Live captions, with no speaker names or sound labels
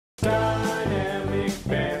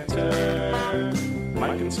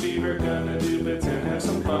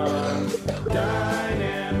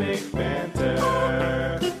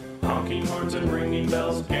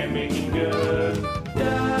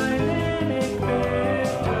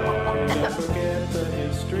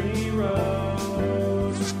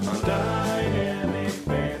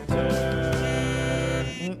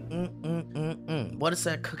what is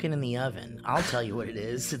that cooking in the oven? I'll tell you what it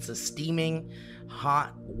is. It's a steaming,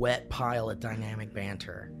 hot, wet pile of dynamic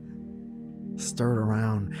banter. Stir it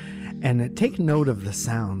around. And take note of the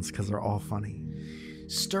sounds because they're all funny.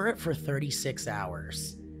 Stir it for 36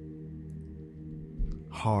 hours.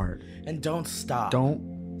 Hard. And don't stop.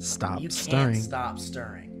 Don't stop you stirring. Can't stop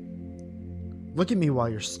stirring. Look at me while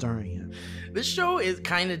you're stirring it. This show is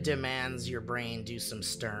kind of demands your brain do some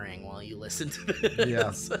stirring while you listen to this.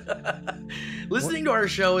 Yes. Listening to our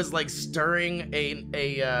show is like stirring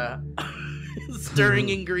stirring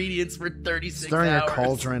ingredients for 36 stirring hours. A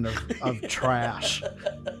cauldron of trash.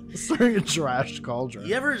 Stirring a trash cauldron.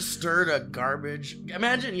 You ever stirred a garbage?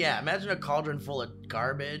 Imagine a cauldron full of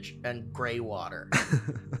garbage and gray water.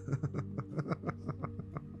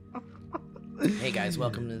 Hey guys,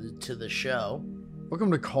 welcome to the show.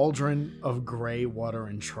 Welcome to Cauldron of Gray Water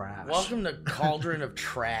and Trash. Welcome to Cauldron of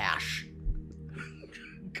Trash.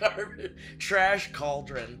 Garbage. Trash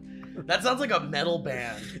Cauldron. That sounds like a metal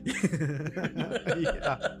band.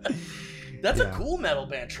 Yeah. That's a cool metal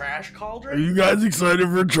band. Trash Cauldron? Are you guys excited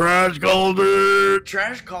for Trash Cauldron?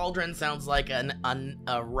 Trash Cauldron sounds like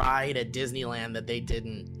a ride at Disneyland that they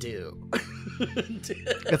didn't do.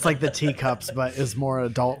 It's like the teacups, but is more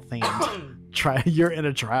adult themed. You're in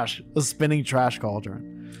a spinning trash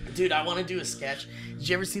cauldron. Dude, I want to do a sketch. Did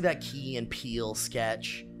you ever see that Key and Peele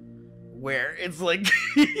sketch where it's like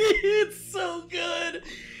it's so good?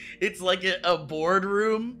 It's like a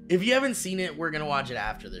boardroom. If you haven't seen it, we're gonna watch it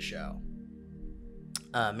after the show.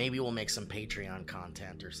 Maybe we'll make some Patreon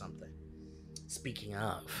content or something. Speaking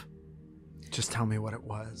of, just tell me what it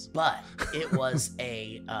was. But it was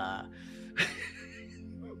a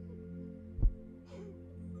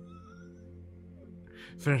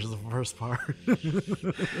finish the first part.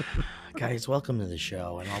 Guys, welcome to the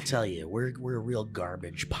show, and I'll tell you, we're a real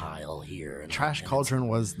garbage pile here. Trash Cauldron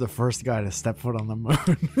was the first guy to step foot on the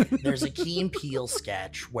moon. There's a Key and Peele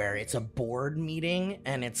sketch where it's a board meeting,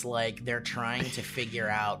 and it's like they're trying to figure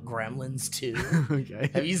out Gremlins 2.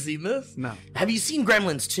 Okay. Have you seen this? No. Have you seen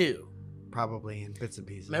Gremlins 2? Probably in bits and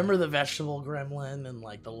pieces. Remember the vegetable gremlin and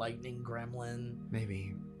like the lightning gremlin?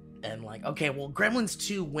 Maybe. And like, okay, well, Gremlins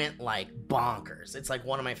 2 went like bonkers. It's like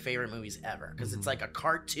one of my favorite movies ever because it's like a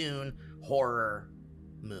cartoon horror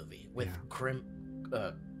movie with gremlin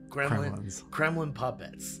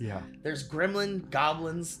puppets. Yeah. There's gremlin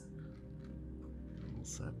goblins.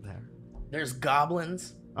 Set there. There's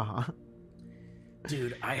goblins. Uh-huh.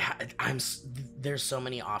 Dude, there's so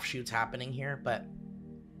many offshoots happening here, but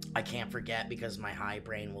I can't forget because my high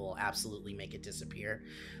brain will absolutely make it disappear.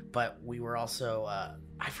 But we were also,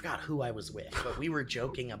 I forgot who I was with, but we were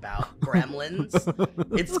joking about gremlins.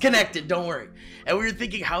 It's connected, don't worry. And we were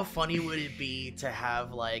thinking, how funny would it be to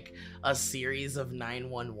have like a series of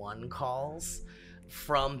 911 calls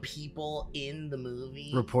from people in the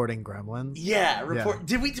movie reporting gremlins? Yeah,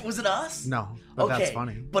 was it us? No, but okay, that's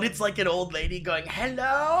funny. But it's like an old lady going,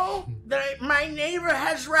 hello, my neighbor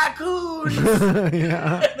has raccoons.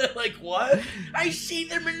 Yeah. And they're like, what? I see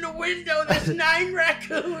them in the window. There's 9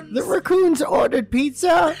 raccoons. The raccoons ordered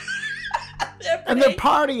pizza. And they're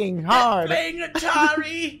partying hard. They're playing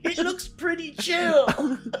Atari. It looks pretty chill.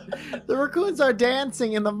 The raccoons are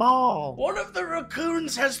dancing in the mall. One of the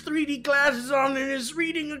raccoons has 3D glasses on and is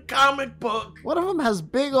reading a comic book. One of them has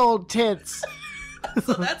big old tits.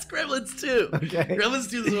 So that's Gremlins 2. Okay. Gremlins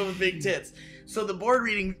 2 is the one with big tits. So the board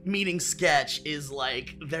meeting sketch is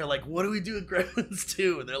like, they're like, what do we do with Gremlins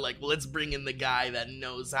 2? And they're like, well, let's bring in the guy that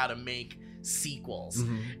knows how to make sequels.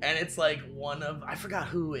 Mm-hmm. And it's like I forgot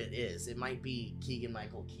who it is. It might be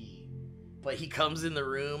Keegan-Michael Key. But he comes in the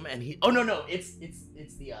room and it's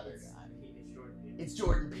the other guy. It's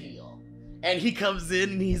Jordan Peele. And he comes in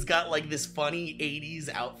and he's got like this funny 80s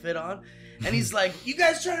outfit on. And he's like, you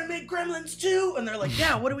guys trying to make Gremlins 2? And they're like,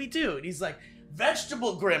 yeah, what do we do? And he's like,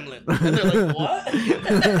 vegetable gremlin. And they're like, what?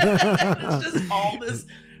 It's just all this.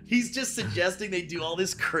 He's just suggesting they do all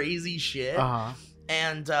this crazy shit. Uh-huh.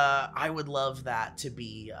 And I would love that to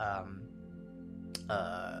be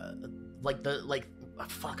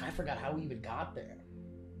fuck, I forgot how we even got there.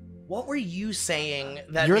 What were you saying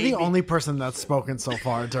that you're the only person that's spoken so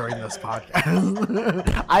far during this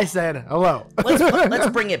podcast? I said hello. Let's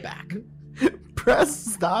bring it back.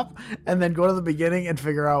 Press stop and then go to the beginning and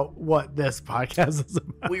figure out what this podcast is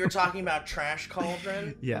about. We were talking about Trash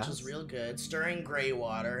Cauldron, yes, which is real good. Stirring gray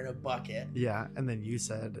water in a bucket. Yeah, and then you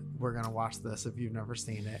said, we're going to watch this if you've never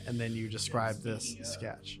seen it. And then you described this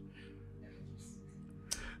sketch.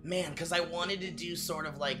 Man, because I wanted to do sort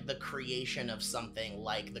of like the creation of something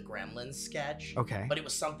like the Gremlins sketch. Okay. But it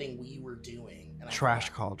was something we were doing. And Trash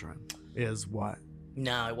Cauldron is what?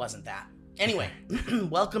 No, it wasn't that. Anyway,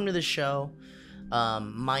 welcome to the show.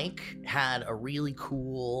 Mike had a really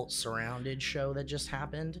cool surrounded show that just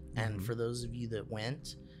happened, and for those of you that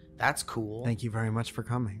went, that's cool. Thank you very much for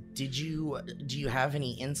coming. Do you have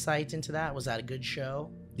any insight into that? Was that a good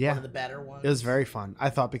show? Yeah, one of the better ones. It was very fun. I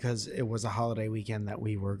thought because it was a holiday weekend that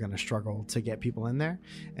we were going to struggle to get people in there,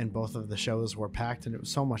 and both of the shows were packed, and it was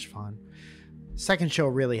so much fun. Second show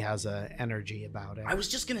really has a energy about it. I was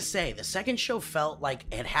just gonna say the second show felt like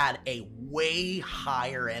it had a way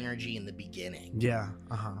higher energy in the beginning. Yeah.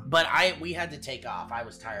 But we had to take off. I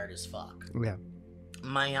was tired as fuck. Yeah.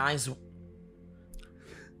 My eyes.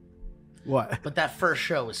 What? But that first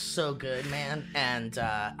show was so good, man, and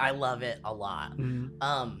I love it a lot.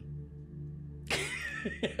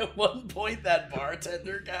 At one point, that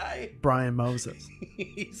bartender guy, Brian Moses,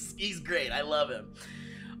 he's great. I love him.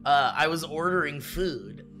 I was ordering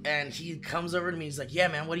food, and he comes over to me. He's like, "Yeah,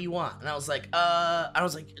 man, what do you want?" And I was like,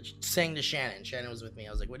 saying to Shannon. Shannon was with me.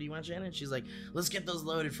 I was like, "What do you want, Shannon?" She's like, "Let's get those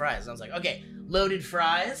loaded fries." And I was like, "Okay, loaded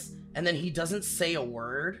fries." And then he doesn't say a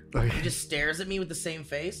word. Okay. He just stares at me with the same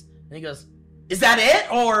face, and he goes, "Is that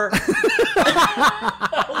it?" Or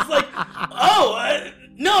I was like, "Oh,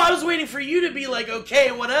 no, I was waiting for you to be like,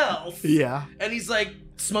 okay, what else?" Yeah. And he's like,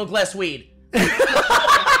 "Smoke less weed."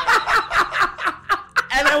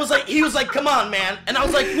 And I was like, he was like, "Come on, man." And I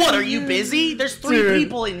was like, "What, are you busy? There's 3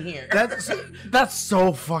 people in here." That's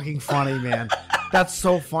so fucking funny, man. That's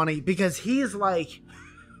so funny because he's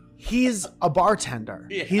a bartender.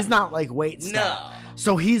 Yeah. He's not like wait staff. No.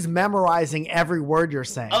 So he's memorizing every word you're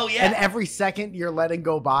saying. Oh yeah. And every second you're letting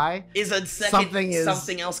go by is a second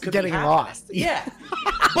something else could getting be lost. Yeah.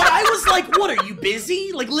 But I was like, "What, are you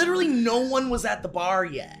busy?" Like literally no one was at the bar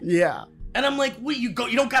yet. Yeah. And I'm like, "Wait, you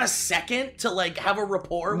don't got a second to like have a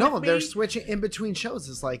rapport with me?" No, they're switching in between shows.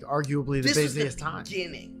 It's like arguably the busiest time.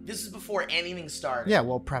 Beginning. This is before anything started. Yeah,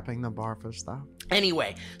 well, prepping the bar for stuff.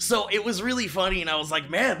 Anyway, so it was really funny, and I was like,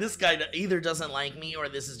 "Man, this guy either doesn't like me or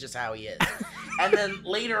this is just how he is." And then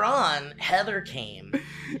later on, Heather came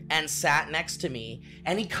and sat next to me,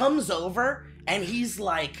 and he comes over and he's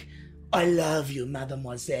like, "I love you,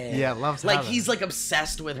 mademoiselle." Yeah, loves like Heather. He's like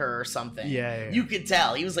obsessed with her or something. Yeah. You could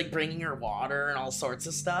tell. He was like bringing her water and all sorts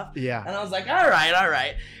of stuff. Yeah. And I was like, all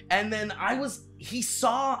right. And then he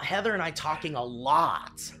saw Heather and I talking a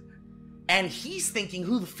lot. And he's thinking,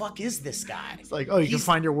 who the fuck is this guy? It's like, oh, you can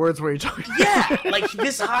find your words where you're talking. Yeah, like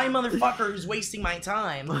this high motherfucker who's wasting my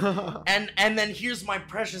time. And then here's my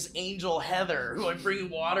precious angel Heather, who I'm bringing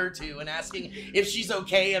water to and asking if she's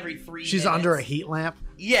okay every 3 minutes. She's under a heat lamp.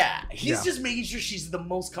 Yeah, he's just making sure she's the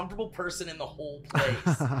most comfortable person in the whole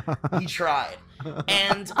place. He tried.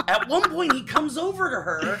 And at one point he comes over to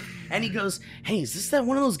her and he goes, "Hey, is this that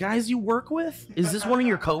one of those guys you work with? Is this one of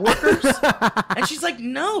your coworkers?" And she's like,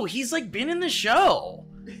 "No, he's like been in the show.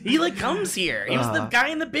 He like comes here. He was the guy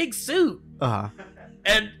in the big suit."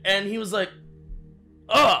 And he was like,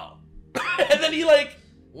 "Oh." And then he like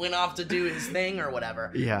went off to do his thing or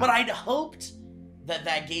whatever. Yeah. But I'd hoped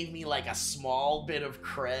that gave me like a small bit of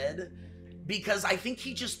cred, because I think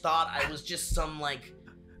he just thought I was just some like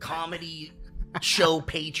comedy show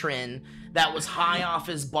patron that was high off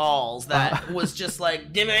his balls, that was just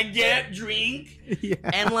like, "Did I get drink?" Yeah.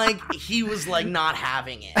 And like he was like not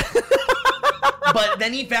having it. But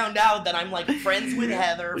then he found out that I'm like friends with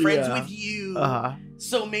Heather, friends with you.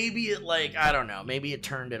 So maybe it like, I don't know, maybe it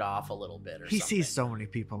turned it off a little bit or something. He sees so many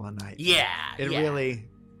people a night. Yeah. It really,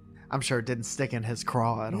 I'm sure it didn't stick in his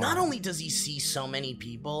craw at all. Not only does he see so many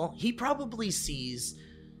people, he probably sees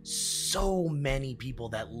so many people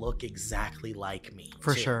that look exactly like me.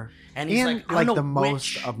 For too. sure. And he's like the which...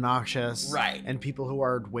 most obnoxious. Right. And people who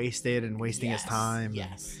are wasted and wasting his time.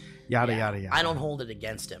 Yes. Yada, yada, yada. I don't hold it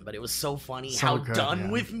against him, but it was so funny So how good, done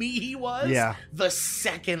with me he was. Yeah. The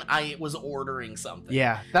second I was ordering something.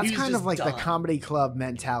 Yeah. That's He was kind of just like the done. comedy club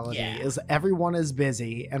mentality. Yeah. Is everyone is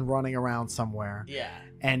busy and running around somewhere. Yeah.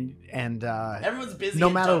 And Everyone's busy. no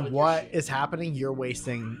and matter done with your what shit. is happening, you're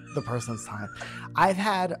wasting the person's time. I've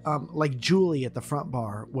had like Julie at the front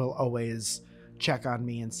bar will always check on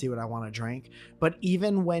me and see what I want to drink, but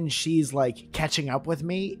even when she's like catching up with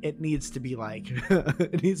me, it needs to be like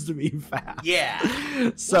it needs to be fast.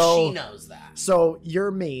 Yeah. So well, she knows that. So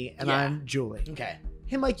you're me and Yeah. I'm Julie. Okay.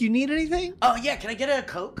 Hey Mike, you need anything? Oh yeah, can I get a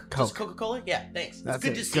Coke? Coke. Just Coca-Cola? Yeah, thanks. That's it's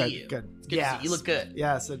good it. to see Good, you. good. It's good to Yes. see you. You look good.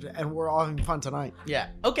 Yes, and we're all having fun tonight. Yeah.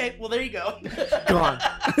 Okay, well there you go. Go on.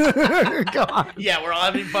 Go on. Yeah, we're all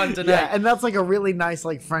having fun tonight. Yeah, and that's like a really nice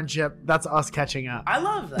like friendship. That's us catching up. I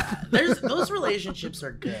love that. Those relationships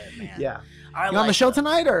are good, man. Yeah. I You like on the show them.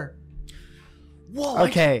 tonight or? Whoa.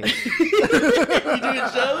 Okay. You doing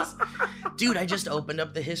shows? Dude, I just opened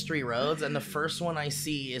up the History Roads and the first one I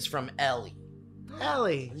see is from Ellie.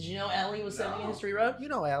 Ellie. Did you know Ellie was sending a History Road? You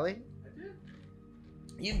know Ellie.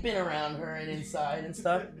 You've been around her and inside and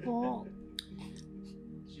stuff. Oh.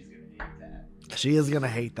 She's gonna hate that. She is gonna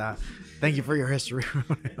hate that. Thank you for your history.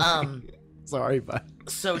 Sorry, but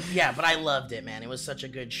So yeah, but I loved it, man. It was such a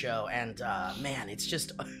good show, and man, it's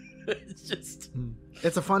just,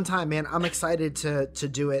 it's a fun time, man. I'm excited to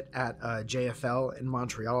do it at JFL in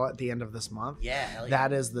Montreal at the end of this month. yeah, hell yeah.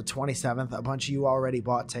 That is the 27th. A bunch of you already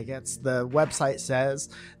bought tickets. The website says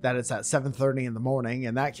that it's at 7:30 in the morning,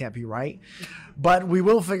 and that can't be right. But we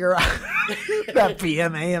will figure out that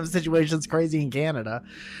PM AM situation's crazy in Canada.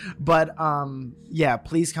 But yeah,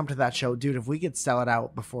 please come to that show, dude. If we could sell it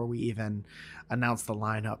out before we even announce the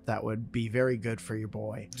lineup, that would be very good for your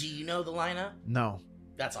boy. Do you know the lineup? No.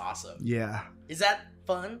 That's awesome. Yeah. Is that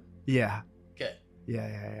fun? Yeah. Good.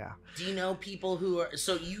 Yeah. Do you know people who are?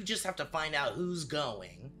 So you just have to find out who's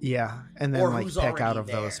going. Yeah, and then Or like who's pick out already of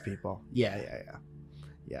those there. people. Yeah.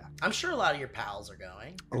 I'm sure a lot of your pals are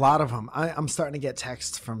going. A lot of them. I'm starting to get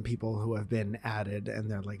texts from people who have been added, and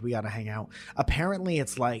they're like, "We got to hang out." Apparently,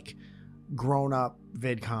 it's like grown-up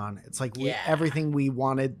VidCon. It's like Yeah. everything we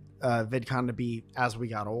wanted VidCon to be as we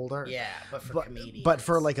got older. Yeah, but for comedians. But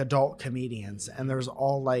for like adult comedians, and there's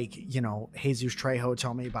all like, you know, Jesus Trejo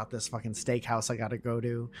told me about this fucking steakhouse I got to go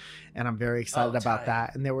to, and I'm very excited about tight.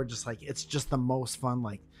 that. And they were just like, it's just the most fun.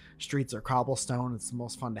 Like, streets are cobblestone. It's the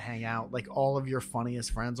most fun to hang out. Like, all of your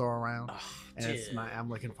funniest friends are around, and it's dude. I'm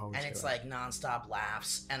looking forward And to it's it. like nonstop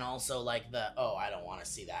laughs, and also like the I don't want to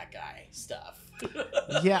see that guy stuff.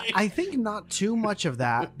 Yeah, I think not too much of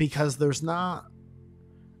that, because there's not.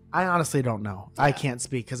 I honestly don't know. I Yeah. can't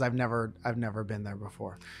speak because I've never been there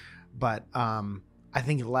before, but I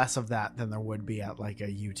think less of that than there would be at like a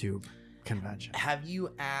YouTube convention. Have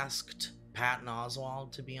you asked Patton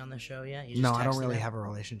Oswalt to be on the show yet? You just No, I don't texted really him? have a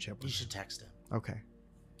relationship You with should him. text him. Okay,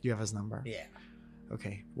 you have his number. Yeah,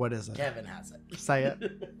 Okay, what is it? Kevin has it. Say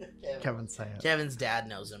it. Kevin, say it. Kevin's dad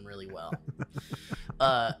knows him really well.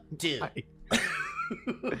 Dude,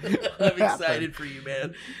 I'm excited for you,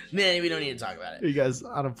 man. Man, we don't need to talk about Are it. you guys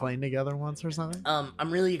on a plane together once or something? I'm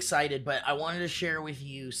really excited, but I wanted to share with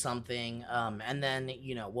you something, and then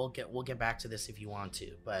we'll get back to this if you want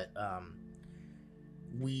to. But I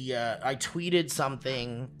tweeted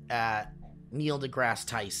something at Neil deGrasse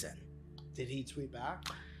Tyson. Did he tweet back?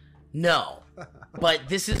 No, but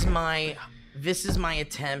this is my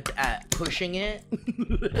attempt at pushing it.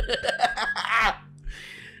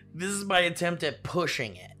 This is my attempt at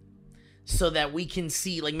pushing it so that we can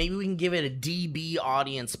see, like, maybe we can give it a DB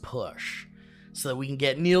audience push so that we can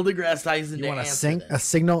get Neil deGrasse Tyson You to want answer a this.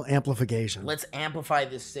 signal amplification? Let's amplify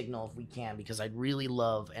this signal if we can, because I'd really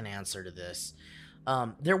love an answer to this.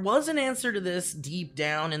 There was an answer to this deep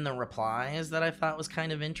down in the replies that I thought was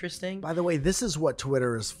kind of interesting. By the way, this is what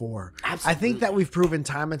Twitter is for. Absolutely. I think that we've proven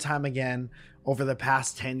time and time again over the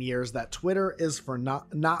past 10 years that Twitter is for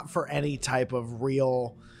not for any type of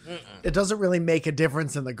real. It doesn't really make a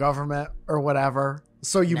difference in the government or whatever.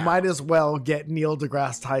 So you No. might as well get Neil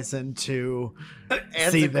deGrasse Tyson to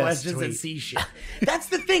Answer see this questions tweet. and see shit. That's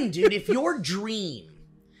the thing, dude. If your dream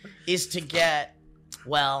is to get,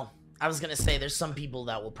 well, I was gonna say there's some people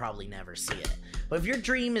that will probably never see it, but if your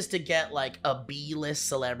dream is to get like a B-list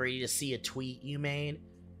celebrity to see a tweet you made,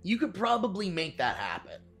 you could probably make that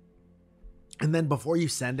happen. And then before you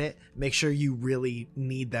send it, make sure you really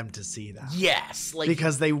need them to see that. Yes, like,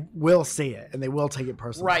 Because they will see it and they will take it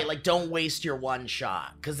personally. right, like, don't waste your one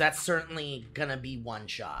shot, because that's certainly gonna be one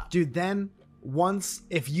shot. Dude, then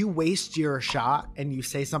if you waste your shot and you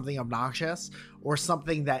say something obnoxious or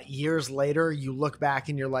something that years later you look back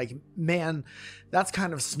and you're like, man, that's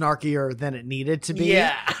kind of snarkier than it needed to be.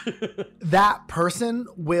 Yeah. That person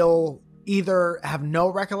will either have no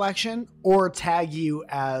recollection or tag you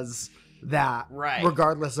as that, Right.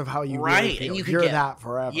 regardless of how you really Right, feel. and you could You're get- that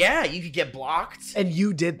forever. Yeah, you could get blocked. And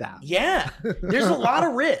you did that. Yeah, there's a lot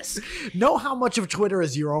of risk. Know how much of Twitter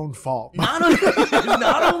is your own fault. Not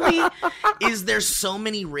only is there so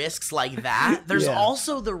many risks like that, there's Yeah.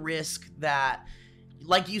 also the risk that,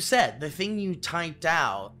 like you said, the thing you typed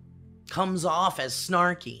out comes off as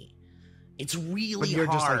snarky. It's really But you're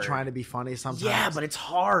hard. just like trying to be funny sometimes. Yeah, but it's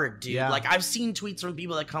hard, dude. Yeah. Like, I've seen tweets from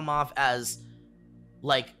people that come off as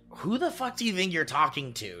like, who the fuck do you think you're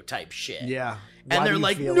talking to type shit. Yeah. And Why do they're you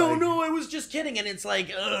like, feel no, I was just kidding. And it's like,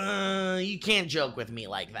 you can't joke with me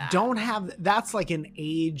like that. Don't have that's like an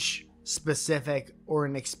age specific or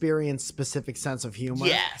an experience specific sense of humor.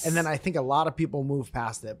 Yes. And then I think a lot of people move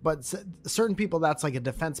past it, but certain people, that's like a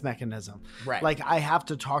defense mechanism. Right. Like, I have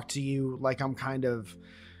to talk to you like I'm kind of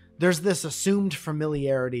there's this assumed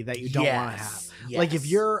familiarity that you don't want to have. Yes. Like if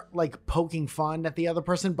you're like poking fun at the other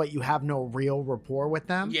person, but you have no real rapport with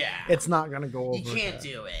them, it's not gonna go over. You can't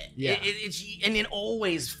do it. Yeah. And it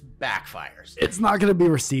always backfires. It's not gonna be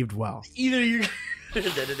received well. Either you're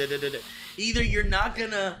not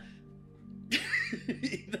gonna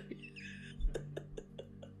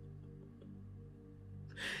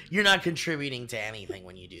you're not contributing to anything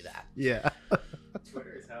when you do that. Yeah.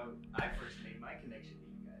 Twitter is how I first made my connection to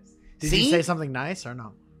you guys. Did you say something nice or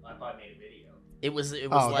no? I thought I made a video. It was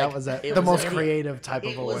like that was the most creative type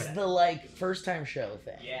of a way. It was the like first time show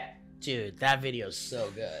thing. Yeah. Dude, that video's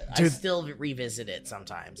so good. I Dude, still revisit it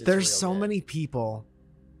sometimes. It's there's real so good. many people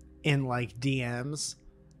in like DMs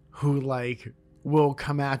who like will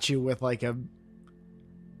come at you with like a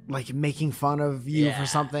like making fun of you for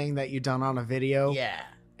something that you done on a video. Yeah.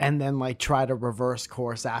 And then like try to reverse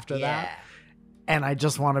course after that. And I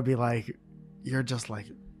just want to be like, you're just like,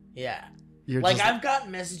 you're like just, I've gotten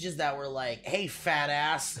messages that were like, "Hey, fat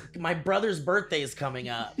ass, my brother's birthday is coming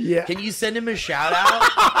up. Yeah. Can you send him a shout out?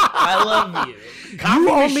 I love you.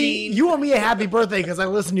 You owe me a happy birthday because I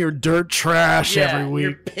listen to your dirt trash every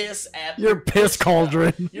week. Your piss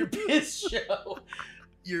cauldron. Your piss show.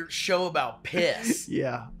 Your show about piss.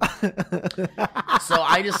 Yeah. So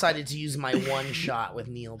I decided to use my one shot with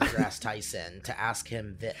Neil deGrasse Tyson to ask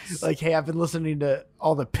him this. Like, hey, I've been listening to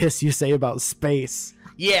all the piss you say about space.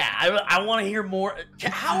 Yeah, I want to hear more.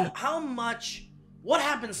 How much? What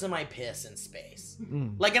happens to my piss in space?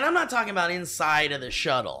 Like, and I'm not talking about inside of the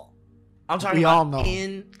shuttle. I'm talking about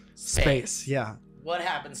in space. Yeah. What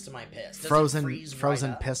happens to my piss? Does frozen it freeze right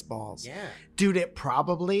up? piss balls. Yeah. Dude, it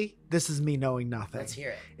probably, this is me knowing nothing. Let's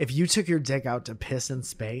hear it. If you took your dick out to piss in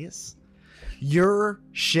space, your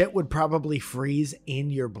shit would probably freeze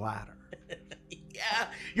in your bladder. Yeah,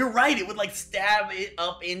 you're right. It would like stab it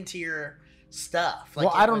up into your stuff. Like,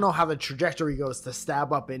 well, I don't know how the trajectory goes to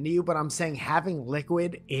stab up into you, but I'm saying having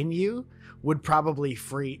liquid in you would probably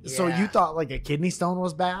freeze. Yeah. So you thought like a kidney stone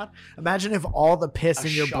was bad? Imagine if all the piss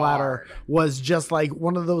in your bladder was just like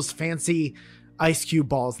one of those fancy ice cube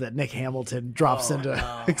balls that Nick Hamilton drops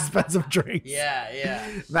into expensive drinks. Yeah.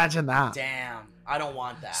 Imagine that. Damn, I don't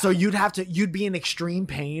want that. So you'd be in extreme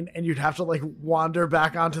pain and you'd have to like wander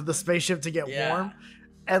back onto the spaceship to get warm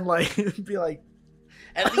and like be like,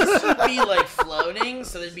 at least you'd be like floating,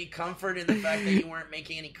 so there'd be comfort in the fact that you weren't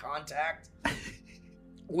making any contact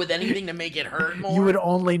with anything to make it hurt more. You would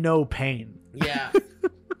only know pain. Yeah.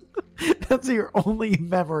 That's your only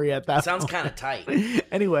memory at that Sounds point. kind of tight.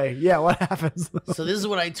 Anyway, yeah, what happens? So this is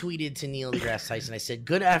what I tweeted to Neil deGrasse Tyson. I said,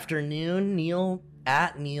 "Good afternoon, Neil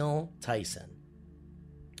 @Neil Tyson.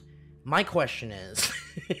 My question is,"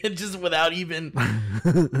 just without even.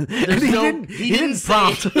 He didn't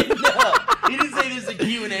prompt. No, he didn't say there's a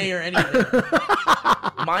Q&A or anything.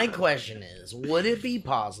 My question is, would it be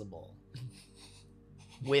possible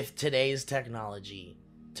with today's technology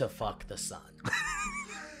to fuck the sun?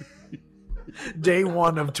 Day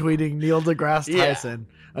one of tweeting Neil deGrasse Tyson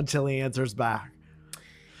until he answers back.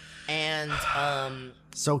 And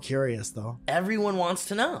so curious though. Everyone wants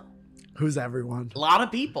to know. Who's everyone? A lot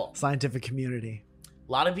of people. Scientific community.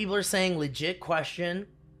 A lot of people are saying legit question.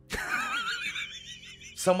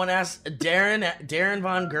 Someone asked, Darren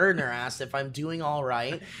Von Gerdner asked if I'm doing all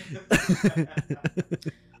right.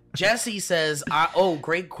 Jesse says,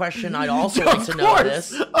 great question. I'd also like to know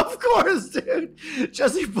this. Of course, dude.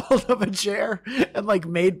 Jesse pulled up a chair and like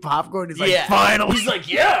made popcorn. He's like, finally. He's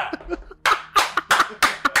like, yeah.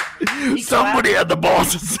 Somebody had the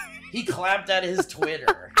balls to say. He clapped at his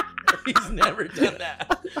Twitter. He's never done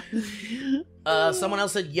that. Someone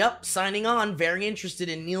else said, yep, signing on. Very interested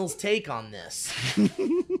in Neil's take on this.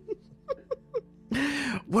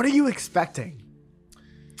 What are you expecting?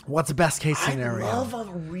 What's the best case scenario? I love a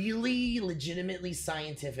really legitimately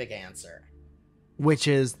scientific answer. Which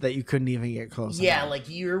is that you couldn't even get close enough. Yeah, like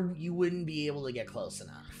you wouldn't be able to get close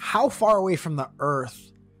enough. How far away from the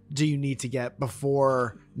Earth do you need to get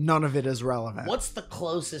before none of it is relevant? What's the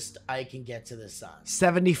closest I can get to the sun?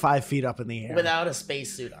 75 feet up in the air. Without a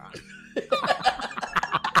spacesuit on.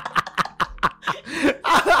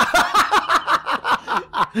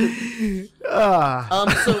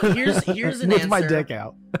 So here's an with answer my dick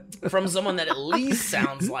out from someone that at least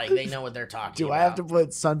sounds like they know what they're talking about. Do I have to put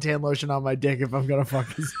suntan lotion on my dick if I'm gonna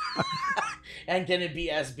fuck this? And can it be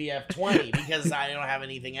SPF 20 because I don't have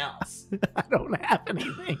anything else? I don't have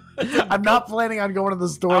anything. I'm not planning on going to the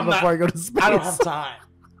store before I go to space. I don't have time.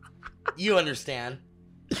 You understand?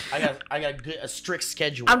 I got a strict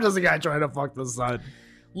schedule. I'm just a guy trying to fuck the sun.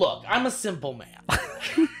 Look, I'm a simple man.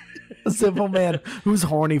 A simple man who's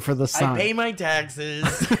horny for the sun. I pay my taxes.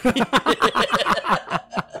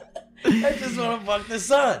 fuck the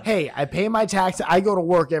sun. Hey, I pay my tax. I go to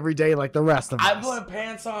work every day like the rest of us. I'm putting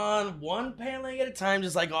pants on one pant leg at a time,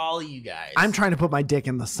 just like all of you guys. I'm trying to put my dick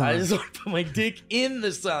in the sun. I just want to put my dick in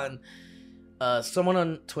the sun. Someone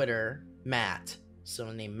on Twitter,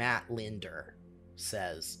 someone named Matt Linder,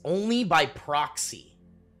 says, only by proxy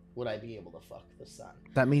would I be able to fuck the sun.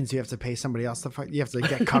 That means you have to pay somebody else to fuck. You have to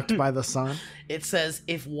get cucked by the sun. It says,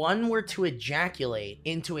 if one were to ejaculate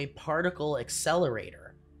into a particle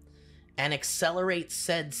accelerator and accelerate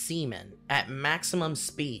said semen at maximum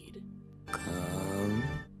speed.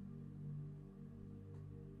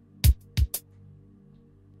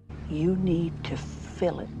 You need to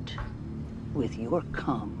fill it with your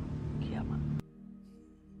cum, Kevin.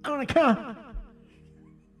 I want to come.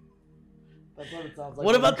 That's what it sounds like.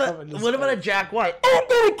 What about a Jack White? I'm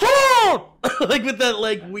gonna come! Like with that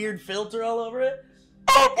like weird filter all over it.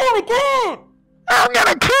 I'm gonna come! I'm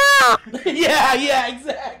gonna come! yeah,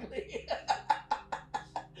 exactly.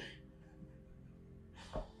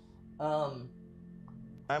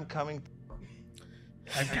 I'm coming.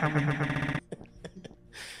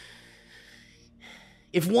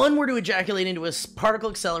 If one were to ejaculate into a particle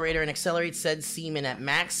accelerator and accelerate said semen at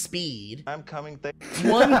max speed, I'm coming.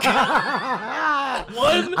 I'm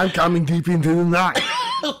coming deep into the night.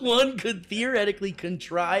 One could theoretically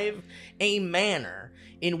contrive a manner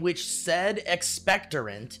in which said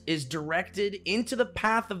expectorant is directed into the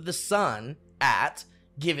path of the sun at,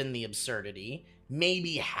 given the absurdity,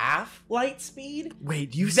 maybe half light speed.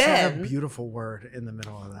 Wait, you said a beautiful word in the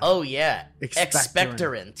middle of that. Oh yeah, Expectorant.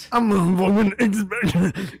 expectorant. I'm a woman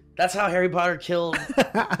expectorant. That's how Harry Potter killed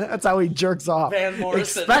That's how he jerks off. Van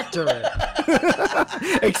Morrison. Expectorant.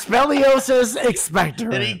 Expeliosis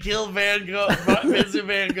expectorant. And he killed Vincent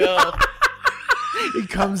Van Gogh. He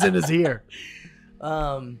comes in his ear.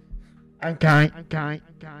 I'm kind.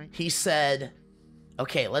 He said,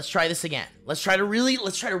 okay, let's try this again. Let's try to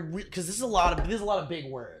because this is a lot of big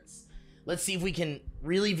words. Let's see if we can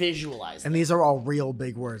really visualize And them. these are all real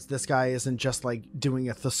big words. This guy isn't just like doing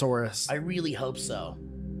a thesaurus. I really hope so.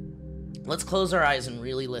 Let's close our eyes and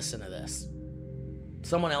really listen to this.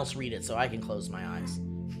 Someone else read it so I can close my eyes.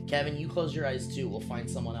 Kevin, you close your eyes too. We'll find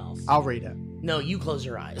someone else. I'll read it. No, you close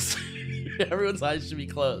your eyes. Everyone's eyes should be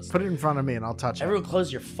closed. Put it in front of me and I'll touch Everyone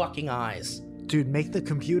close your fucking eyes. it. Dude, make the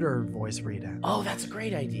computer voice read it. Oh, that's a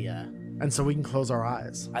great idea. And so we can close our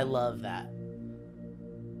eyes. I love that.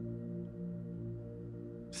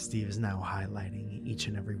 Steve is now highlighting each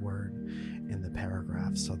and every word in the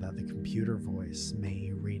paragraph so that the computer voice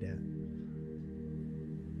may read it.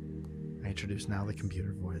 I introduce now the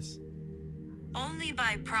computer voice. Only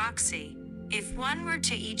by proxy, if one were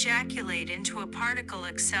to ejaculate into a particle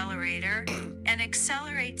accelerator and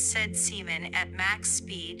accelerate said semen at max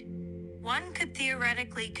speed, one could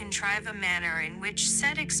theoretically contrive a manner in which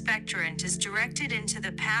said expectorant is directed into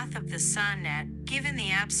the path of the sun at, given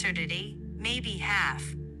the absurdity, maybe half,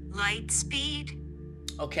 light speed.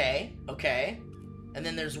 Okay. And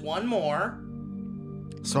then there's one more.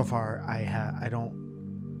 So far, I don't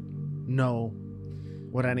know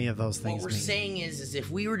what any of those things What we're mean. saying is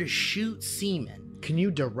if we were to shoot semen. Can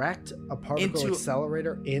you direct a particle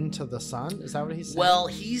accelerator into the sun? Is that what he's saying? Well,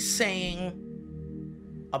 he's saying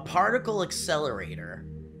a particle accelerator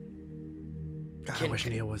God, I wish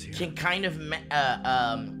Neil was here. can kind of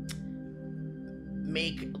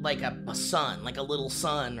make like a sun, like a little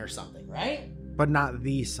sun or something, right? But not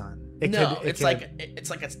the sun. It's like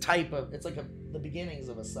the beginnings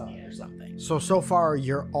of a sun or something. So far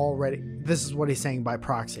you're already. This is what he's saying by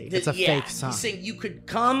proxy. It's a fake sun. He's saying you could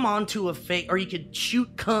come onto a fake, or you could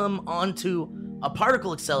shoot cum onto a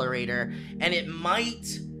particle accelerator, and it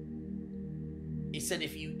might. He said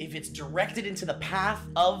if it's directed into the path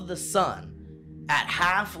of the sun at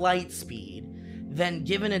half light speed, then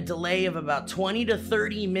given a delay of about 20 to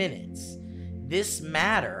 30 minutes, this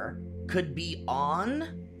matter could be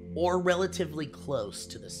on or relatively close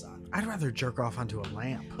to the sun. I'd rather jerk off onto a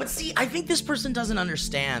lamp. But see, I think this person doesn't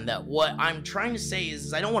understand that what I'm trying to say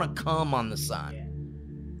is I don't want to come on the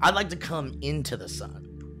sun. I'd like to come into the sun.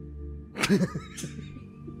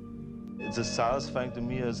 It's as satisfying to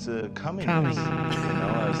me as coming is,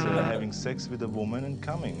 as having sex with a woman and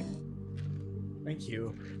coming. Thank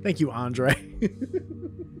you, Andre.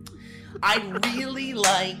 I'd really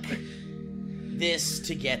like this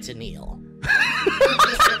to get to Neil.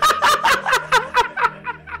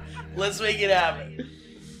 Let's make it happen.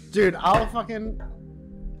 Dude, I'll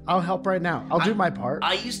help right now. I'll do my part.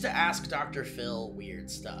 I used to ask Dr. Phil weird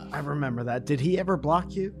stuff. I remember that. Did he ever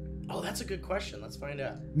block you? Oh, that's a good question. Let's find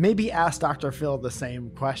out. Maybe ask Dr. Phil the same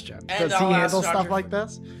question. And Does he I'll handle ask stuff Dr. like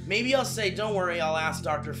this? Maybe I'll say, don't worry, I'll ask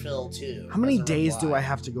Dr. Phil too. How many as a days do reply. I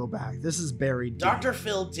have to go back? This is buried deep. Dr.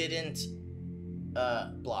 Phil didn't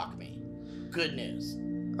block me. Good news.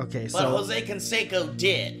 Okay, But so Jose Canseco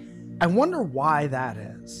did. I wonder why that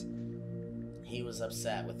is. He was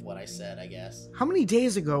upset with what I said, I guess. How many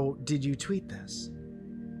days ago did you tweet this?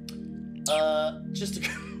 Just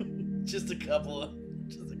a couple of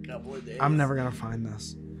days. I'm never gonna find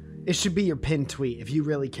this. It should be your pinned tweet if you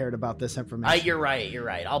really cared about this information. You're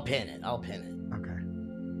right. I'll pin it. Okay.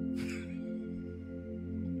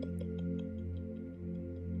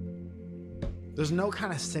 There's no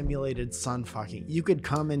kind of simulated sun fucking. You could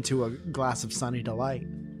come into a glass of Sunny Delight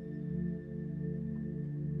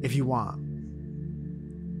if you want.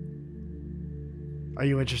 Are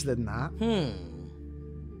you interested in that?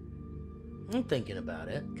 I'm thinking about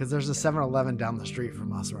it. Because there's a 7-Eleven down the street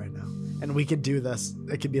from us right now. And we could do this.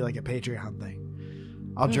 It could be like a Patreon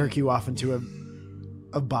thing. I'll jerk you off into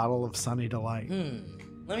a bottle of Sunny Delight.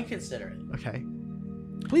 Let me consider it. Okay.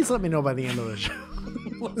 Please let me know by the end of the show.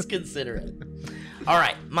 Let's consider it. All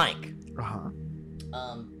right, Mike. Uh-huh.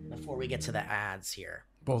 Before we get to the ads here,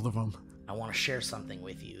 Both of them. I want to share something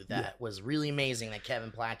with you that was really amazing that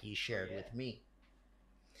Kevin Plackey shared with me.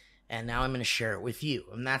 And now I'm going to share it with you.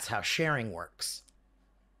 And that's how sharing works.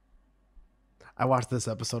 I watched this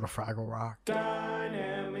episode of Fraggle Rock.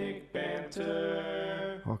 Dynamic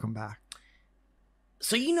banter. Welcome back.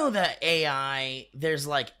 So you know that AI, there's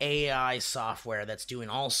like AI software that's doing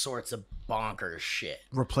all sorts of bonkers shit.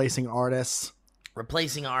 Replacing artists.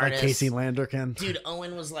 Replacing artists. Like Casey Landerkin. Dude,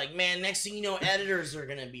 Owen was like, man, next thing you know, editors are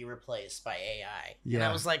going to be replaced by AI. And Yeah.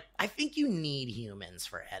 I was like, I think you need humans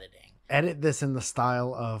for editing. Edit this in the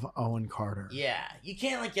style of Owen Carter. Yeah, you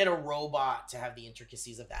can't like get a robot to have the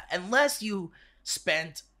intricacies of that unless you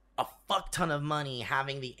spent a fuck ton of money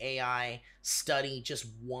having the AI study just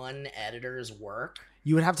one editor's work.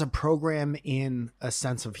 You would have to program in a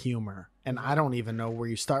sense of humor. And I don't even know where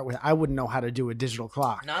you start with. I wouldn't know how to do a digital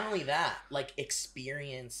clock. Not only that, like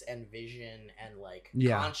experience and vision and like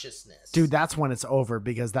Yeah. consciousness. Dude, that's when it's over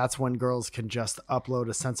because that's when girls can just upload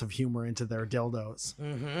a sense of humor into their dildos.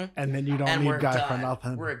 Mm-hmm. And then you don't And need we're guy done. for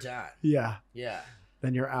nothing. We're done. Yeah. Yeah.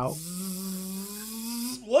 Then you're out.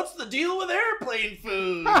 What's the deal with airplane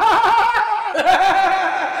food?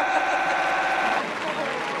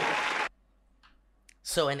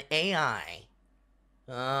 So an AI,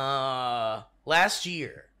 last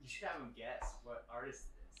year. You should have him guess what artist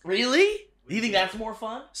it is. Really? Do you think that's more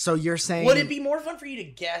fun? So you're saying... Would it be more fun for you to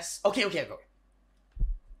guess? Okay, go.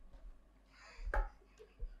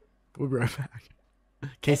 We'll be right back.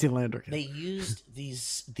 Casey Landerkin. They used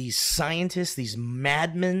these scientists, these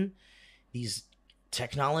madmen, these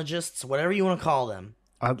technologists, whatever you want to call them.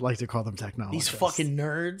 I'd like to call them technologists. These fucking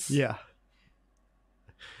nerds. Yeah.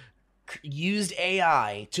 Used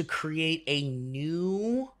AI to create a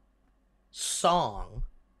new song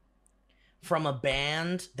from a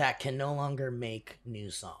band that can no longer make new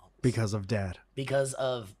songs Because of Dad. because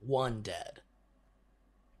of one dead.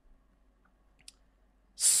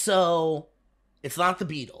 So it's not the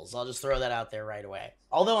Beatles. I'll just throw that out there right away.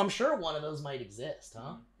 Although I'm sure one of those might exist,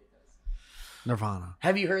 huh? Nirvana.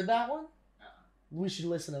 Have you heard that one? We should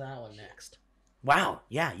listen to that one next. Wow.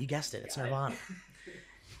 Yeah, you guessed it. It's Nirvana.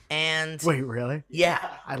 And Wait, really?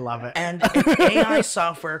 yeah. I love it. And AI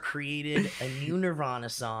software created a new Nirvana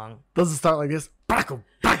song. Does it start like this? Backle,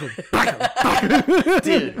 backle, backle.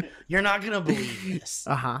 Dude, you're not going to believe this.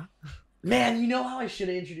 Uh-huh. Man, you know how I should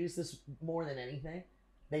have introduced this more than anything?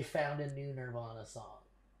 They found a new Nirvana song.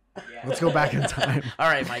 Yeah. Let's go back in time. All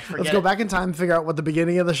right, Mike, forget Let's go it. back in time and figure out what the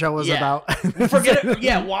beginning of the show was Yeah. about. Forget it.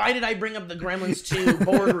 Yeah, why did I bring up the Gremlins 2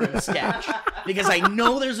 boardroom sketch? Because I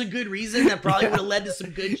know there's a good reason that probably would have led to some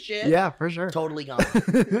good shit. Yeah, for sure. Totally gone.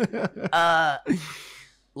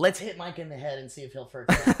 Let's hit Mike in the head and see if he'll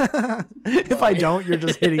forget. If I don't, you're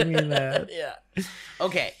just hitting me in the head. Yeah.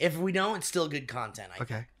 Okay, if we don't, it's still good content. I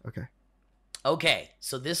think. Okay. Okay,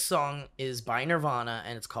 so this song is by Nirvana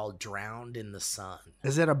and it's called Drowned in the Sun.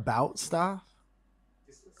 Is it about stuff?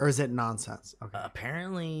 Or is it nonsense? Okay.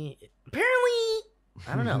 Apparently,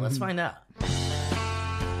 I don't know. Let's find out.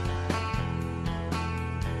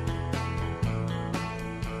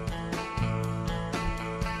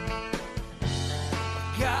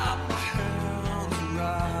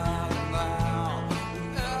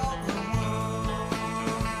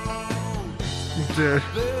 Dude.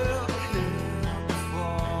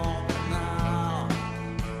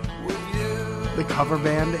 The cover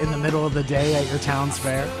band in the middle of the day at your town's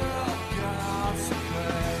fair.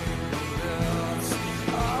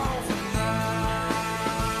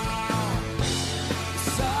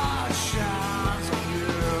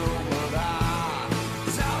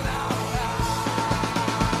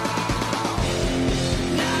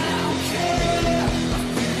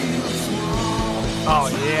 Oh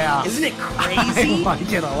yeah. Isn't it I crazy?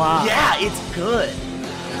 like it a lot. Yeah, it's good.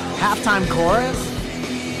 Halftime chorus.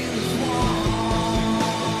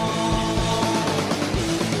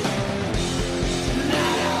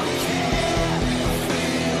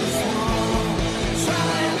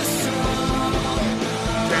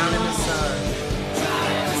 Drown in the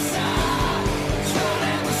sun.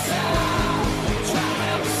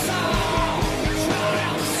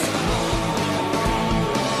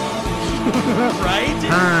 Right?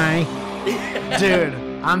 Hi. Dude,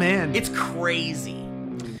 I'm in. It's crazy.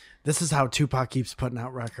 This is how Tupac keeps putting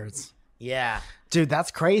out records. Yeah, Dude,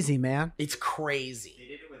 that's crazy, man. it's crazy. They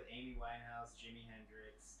did it with Amy Winehouse, Jimi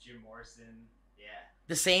Hendrix, Jim Morrison. Yeah.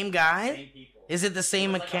 The same guy? Same people. Is it the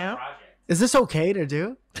same It was like a account? project. Is this okay to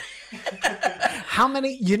do? How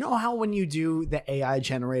many, you know how when you do the AI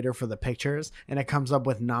generator for the pictures and it comes up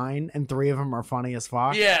with 9 and 3 of them are funny as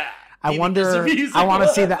fuck? Yeah. I Maybe wonder, there's a music I want to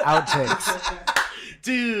one. see the outtakes.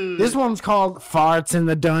 Dude. This one's called Farts in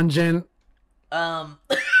the Dungeon. Farts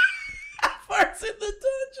in the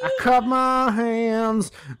I dungeon. cut my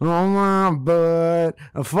hands on my butt.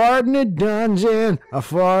 I fart in the dungeon. I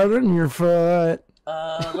fart on your foot.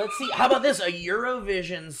 Let's see. How about this? A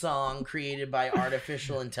Eurovision song created by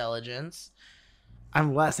artificial intelligence.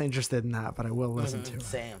 I'm less interested in that, but I will listen to it.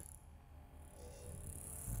 Same.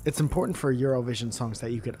 It's important for Eurovision songs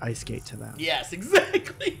that you could ice skate to them. Yes,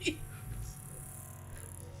 exactly.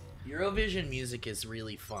 Eurovision music is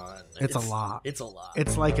really fun. It's a lot. It's a lot.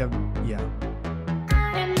 It's like a, yeah.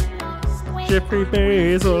 Jeffrey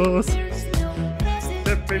Bezos.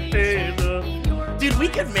 Dude, we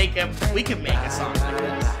could make a song like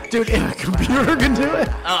this. Dude, a computer can do it.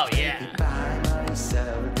 Oh yeah.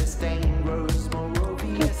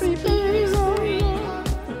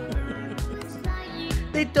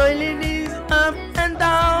 The toilet is up and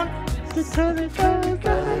down. The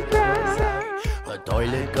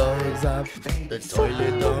toilet goes up. The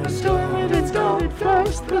toilet goes down. It's going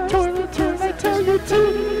first. The toilet till I tell you to.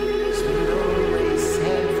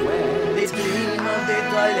 The dream of the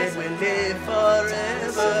toilet will live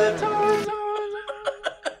forever.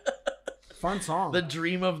 Fun song. The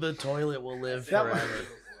dream of the toilet will live That one- forever.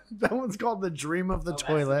 That one's called The Dream of the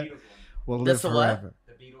Toilet That's Will Live That's the what? Forever.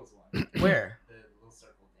 the Beatles one. Where? The little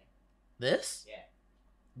circle thing. This? Yeah.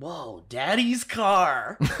 Whoa, Daddy's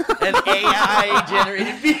Car. An AI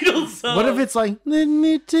generated Beatles song. What if it's like, let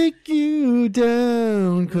me take you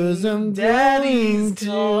down, cause I'm Daddy's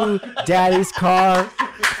going to car. Daddy's car.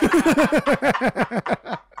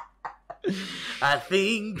 I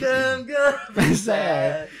think I'm gonna be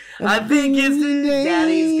sad. Sad. I think it's the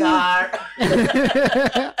Daddy's car.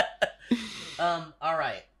 All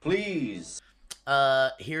right. Please.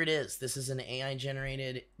 Here it is. This is an AI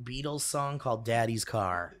generated Beatles song called Daddy's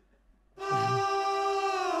Car.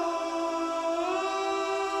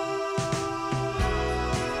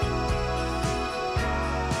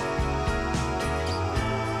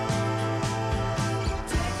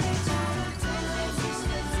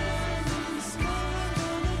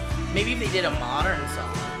 Maybe if they did a modern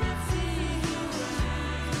song.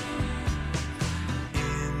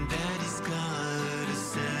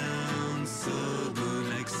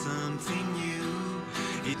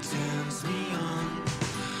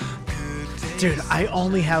 Dude, I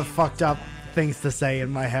only have fucked up things to say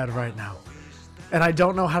in my head right now. And I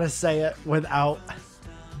don't know how to say it without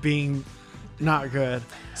being not good.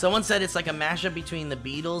 Someone said it's like a mashup between the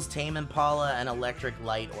Beatles, Tame Impala, and Electric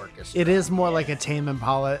Light Orchestra. It is more like a Tame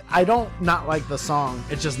Impala. I don't not like the song.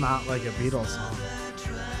 It's just not like a Beatles song.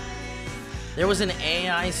 There was an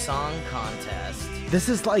AI song contest. This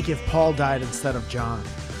is like if Paul died instead of John.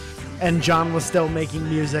 And John was still making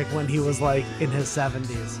music when he was like in his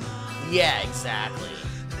 70s. Yeah, exactly.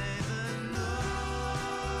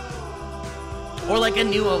 Or like a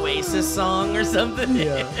new Oasis song or something.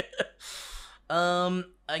 Yeah.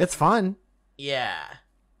 It's fun. Yeah.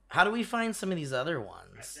 How do we find some of these other I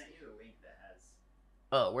ones? sent you the link that has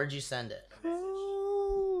Oh, where'd you send it? the message.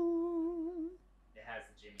 It has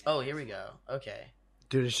the Jimmy. Oh, here we go. Okay.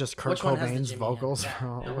 Dude, it's just Kurt Which one has the Cobain's Jimi vocals.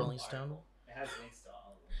 Hendrix? The Rolling Stone? It has links to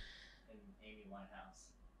all of them. And Amy Winehouse.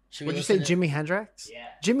 Should we Would you say listen to- Jimi Hendrix? Yeah.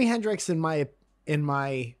 Jimi Hendrix in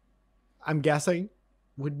my I'm guessing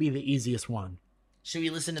would be the easiest one. Should we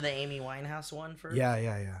listen to the Amy Winehouse one first? Yeah.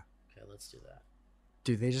 Okay, let's do that.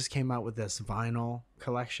 Dude, they just came out with this vinyl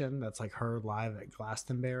collection that's like her live at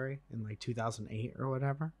Glastonbury in like 2008 or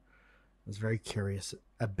whatever. I was very curious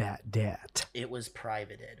about that. It was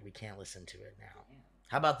privated. We can't listen to it now.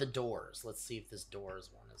 How about the Doors? Let's see if this Doors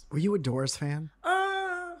one is. Were you a Doors fan?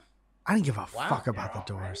 I didn't give a Wow. fuck about the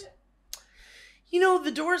Doors. You know,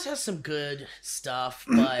 The Doors has some good stuff,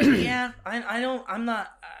 but yeah, I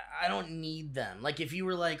don't need them. Like, if you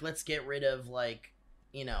were like, let's get rid of, like,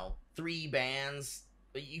 you know, 3 bands,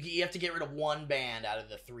 but you have to get rid of 1 band out of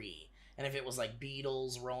the 3. And if it was like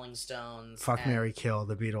Beatles, Rolling Stones, Fuck, Marry, Kill,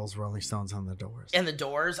 the Beatles, Rolling Stones, and the Doors. And the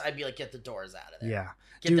Doors, I'd be like, get the Doors out of there. Yeah.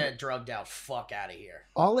 Get that drugged out fuck out of here.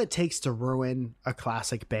 All it takes to ruin a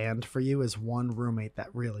classic band for you is one roommate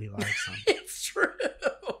that really likes them. It's true.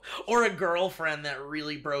 Or a girlfriend that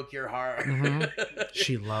really broke your heart. Mm-hmm.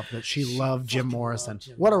 She loved it. She loved Jim Morrison.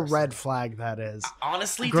 What a red flag that is.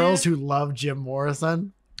 Honestly, girls dude, who love Jim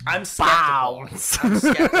Morrison. I'm skeptical. I'm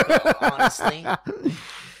skeptical, honestly.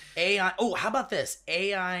 AI. Oh, how about this?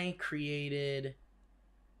 AI created.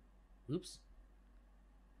 Oops.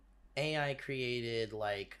 AI created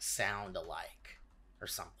like sound alike or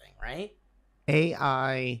something, right?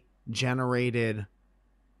 AI generated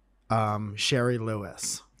Sherry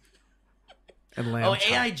Lewis. And Lamb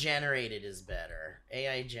Chop. AI generated is better.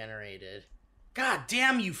 AI generated. God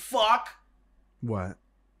damn you, fuck! What?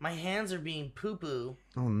 My hands are being poo-poo.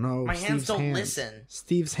 Oh no! My hands Steve's don't listen.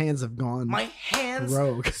 Steve's hands have gone. My hands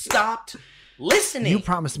rogue. Stopped listening. You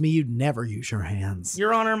promised me you'd never use your hands.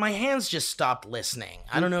 Your Honor, my hands just stopped listening.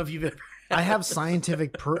 I don't know if you've ever. I have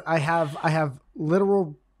scientific proof. I have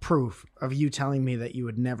literal proof of you telling me that you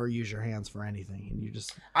would never use your hands for anything, and you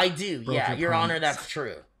just. I do. Yeah, Your promise. Honor, that's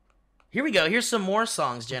true. Here we go. Here's some more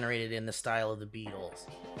songs generated in the style of the Beatles.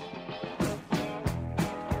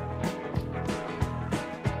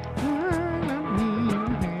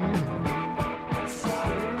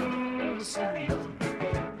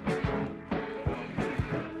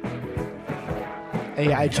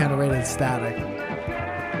 AI generated static.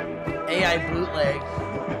 AI bootleg.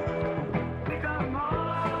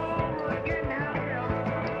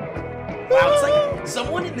 Wow, it's like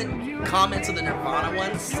someone in the comments of the Nirvana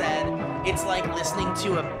one said it's like listening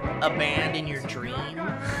to a band in your dream.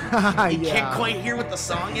 You can't quite hear what the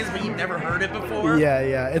song is, but you've never heard it before.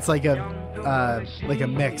 Yeah. It's like a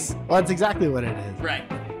mix. Well, that's exactly what it is. Right.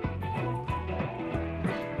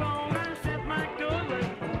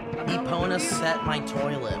 Epona set my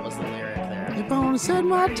toilet was the lyric there. Epona set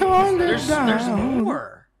my toilet down. There's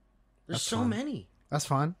more. There's That's so fun. many. That's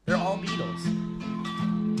fun. They're all Beatles.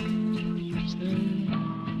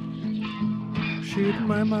 Shit in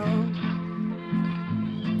my mouth.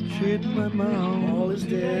 Shit in my mouth. All is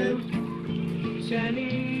dead.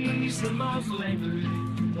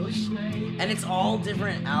 And it's all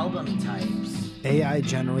different album types. AI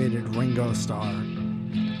generated Ringo Starr.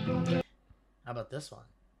 How about this one?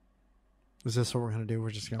 Is this what we're gonna do? We're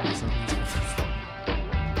just gonna listen.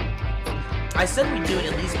 I said we'd do it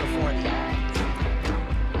at least before the act.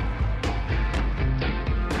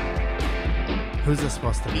 Who's this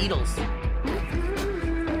supposed to be? Beatles.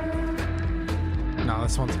 No,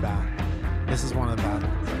 this one's bad. This is one of the bad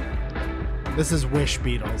ones. This is Wish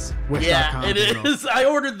Beatles. Wish.com Yeah, it Beatles. is. I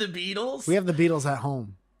ordered the Beatles. We have the Beatles at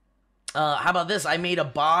home. How about this? I made a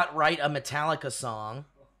bot write a Metallica song.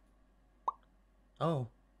 Oh.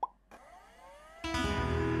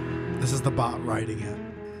 This is the bot writing it.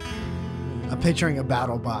 I'm picturing a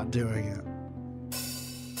battle bot doing it.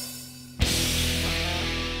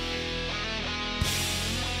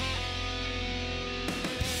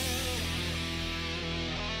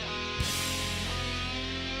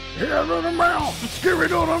 Here to the mouth, scary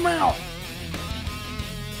to the mouth.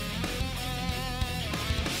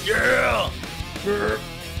 Yeah.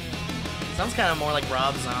 Sounds kind of more like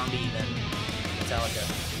Rob Zombie than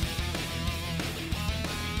Metallica.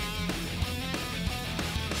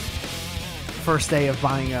 First day of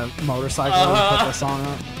buying a motorcycle, we put the song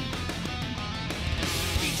on.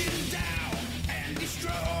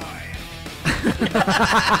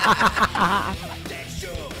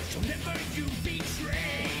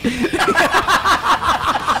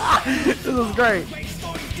 This is great.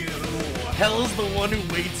 Hell is the one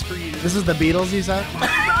who waits for you. This is the Beatles, you said?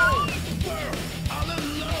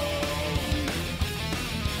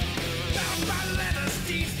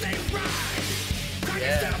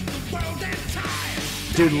 Yeah.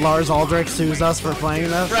 Dude, Lars Ulrich sues us for playing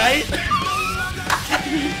this. Right?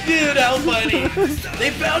 Dude, how funny. They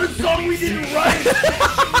found a song we didn't write.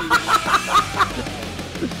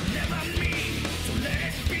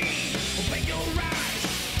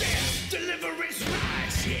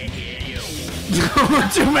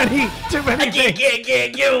 too many things.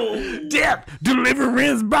 Get you. Death,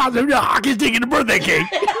 deliverance, bombs, and the hockey's taking the birthday cake.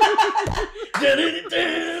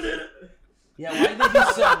 Yeah, why did there be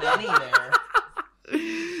so many there?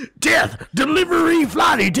 Death, delivery,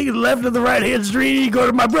 flighty, take the left of the right hand street, you go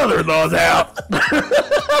to my brother-in-law's house.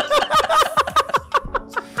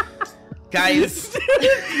 Guys.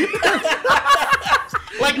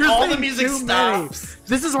 Like You're all the saying music too many. stops.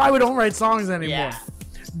 This is why we don't write songs anymore. Yeah.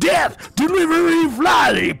 Death, delivery,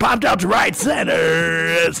 fly, popped out to right center.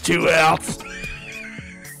 It's 2 outs.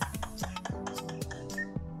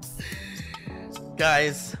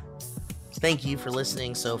 Guys, thank you for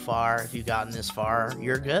listening so far. If you've gotten this far,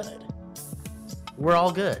 you're good. We're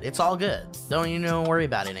all good. It's all good. Don't even worry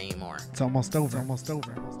about it anymore. It's almost over. Almost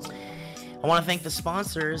over. I want to thank the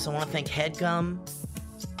sponsors. I want to thank HeadGum.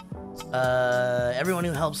 Everyone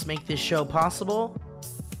who helps make this show possible.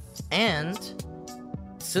 And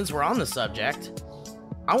since we're on the subject,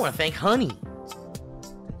 I want to thank Honey.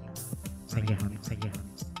 Thank you, honey. Thank you,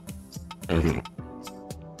 honey.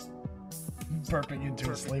 Burping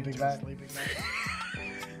into a sleeping bag.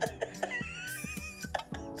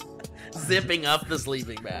 Zipping up the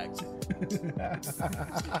sleeping bag.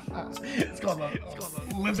 It's called a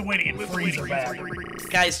Lithuanian freezer bag.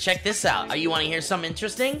 Guys, check this out. You want to hear something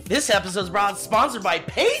interesting? This episode's sponsored by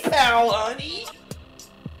PayPal, honey.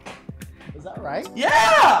 Is that right?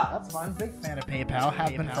 Yeah! That's fine. Big fan of PayPal.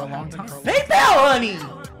 Have been for a long time. PayPal, honey!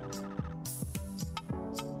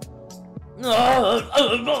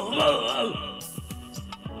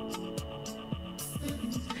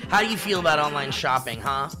 How do you feel about online shopping,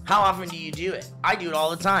 huh? How often do you do it? I do it all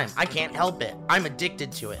the time. I can't help it. I'm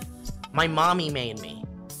addicted to it. My mommy made me.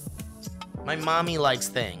 My mommy likes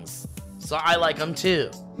things, so I like them too.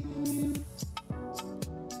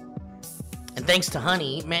 And thanks to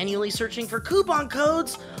Honey, manually searching for coupon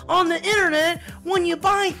codes on the internet when you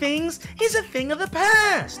buy things is a thing of the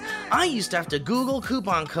past. I used to have to Google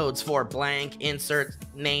coupon codes for blank, insert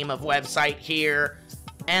name of website here,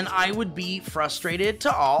 and I would be frustrated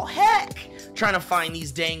to all heck trying to find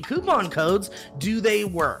these dang coupon codes. Do they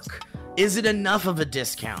work? Is it enough of a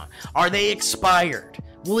discount? Are they expired?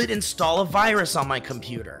 Will it install a virus on my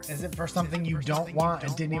computer? Is it for something you don't want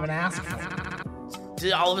and didn't even ask for?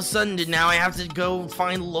 All of a sudden, now I have to go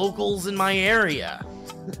find locals in my area?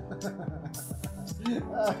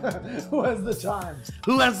 Who has the time?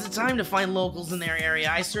 Who has the time to find locals in their area?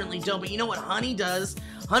 I certainly don't. But you know what Honey does?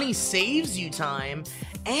 Honey saves you time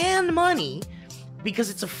and money because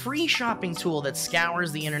it's a free shopping tool that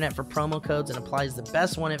scours the internet for promo codes and applies the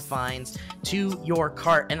best one it finds to your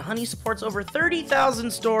cart. And Honey supports over 30,000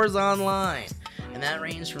 stores online. And that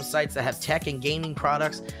ranges from sites that have tech and gaming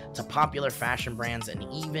products to popular fashion brands and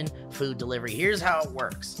even food delivery. Here's how it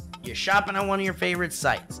works. You're shopping on one of your favorite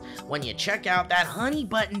sites. When you check out, that Honey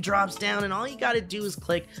button drops down and all you gotta do is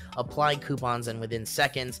click apply coupons, and within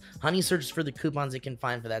seconds, Honey searches for the coupons it can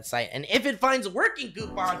find for that site. And if it finds a working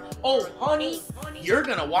coupon, oh honey, you're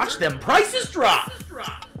gonna watch them prices drop.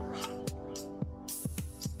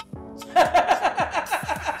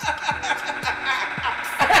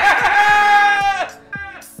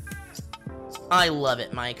 I love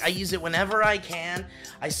it, Mike. I use it whenever I can.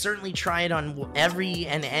 I certainly try it on every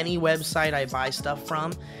and any website I buy stuff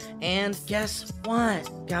from. And guess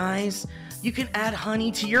what, guys? You can add Honey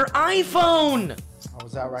to your iPhone. Oh,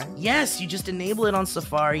 is that right? Yes, you just enable it on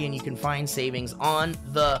Safari and you can find savings on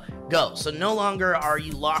the go. So no longer are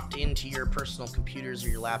you locked into your personal computers or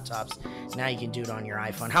your laptops. Now you can do it on your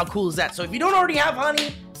iPhone. How cool is that? So if you don't already have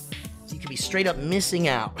Honey, you could be straight up missing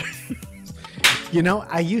out. You know,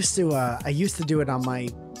 I used to do it on my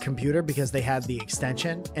computer because they had the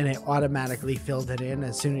extension and it automatically filled it in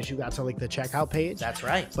as soon as you got to like the checkout page. That's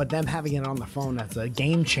right. But them having it on the phone, that's a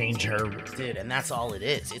game changer. Dude, and that's all it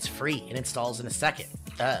is. It's free. It installs in a second.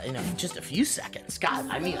 Just a few seconds. God,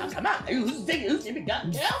 I mean, come on. Who's even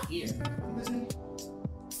gotten out here?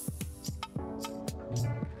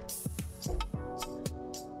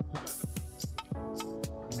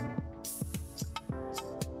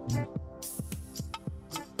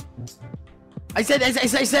 I said,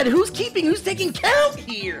 who's taking count here? Who's taking count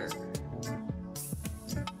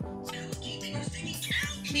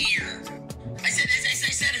here? I said,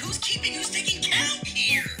 who's taking count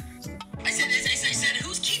here? I said,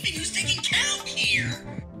 who's taking count here?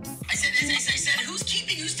 I said,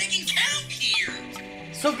 who's taking count here?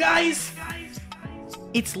 So guys,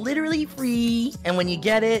 it's literally free, and when you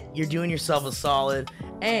get it, you're doing yourself a solid,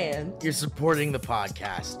 and you're supporting the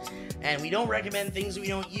podcast. And we don't recommend things we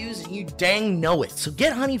don't use, and you dang know it. So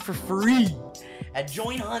get Honey for free at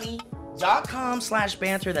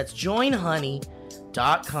joinhoney.com/banter. That's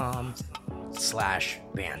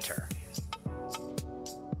joinhoney.com/banter.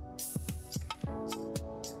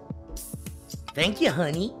 Thank you,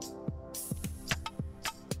 Honey.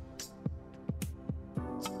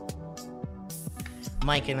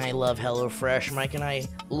 Mike and I love HelloFresh. Mike and I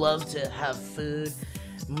love to have food.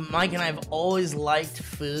 Mike and I have always liked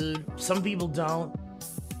food. Some people don't.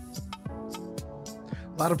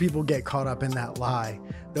 lot of people get caught up in that lie.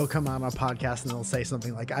 They'll come on a podcast and they'll say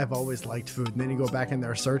something like, I've always liked food. And then you go back in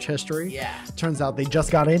their search history. Yeah. Turns out they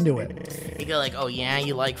just got into it. You go like, oh yeah,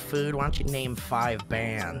 you like food? Why don't you name 5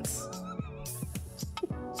 bands?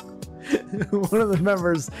 One of the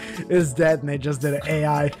members is dead and they just did an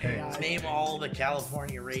AI thing. Name all the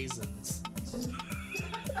California raisins.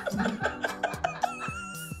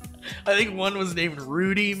 I think one was named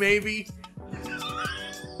Rudy, maybe.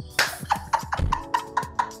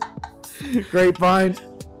 Grapevine.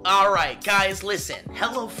 All right, guys, listen.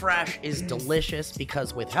 HelloFresh is delicious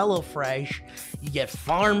because with HelloFresh, you get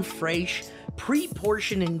farm fresh,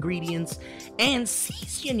 pre-portioned ingredients and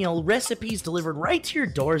seasonal recipes delivered right to your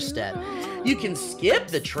doorstep. You can skip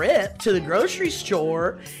the trip to the grocery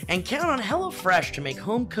store and count on HelloFresh to make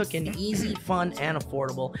home cooking easy, fun, and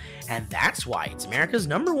affordable. And that's why it's America's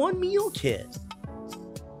 #1 meal kit.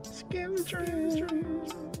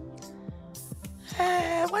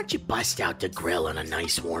 Why don't you bust out the grill on a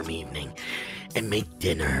nice warm evening and make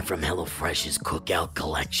dinner from HelloFresh's cookout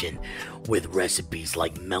collection with recipes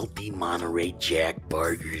like melty Monterey Jack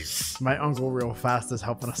burgers. My uncle real fast is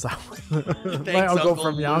helping us out. Thanks, My uncle Uncle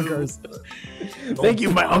from Lou. Yonkers. Thank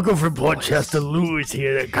you, my uncle from Portchester, Lou, is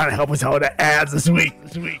here to kind of help us out with the ads this week.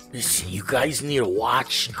 Listen, you guys need to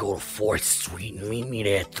watch and go to 4th Street and meet me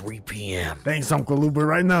there at 3 p.m. Thanks, Uncle Lou, but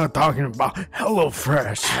right now we're talking about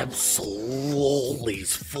HelloFresh. Absolutely,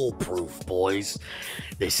 it's foolproof, boys.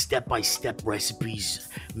 There's step-by-step recipes,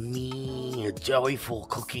 me a joyful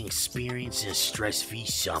cooking experience in a stress-free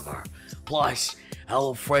summer. Plus,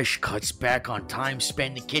 HelloFresh cuts back on time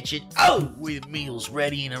spent in the kitchen. Oh, with meals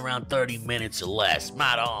ready in around 30 minutes or less.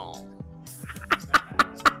 Not all.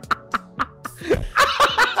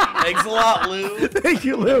 Thanks a lot, Lou. Thank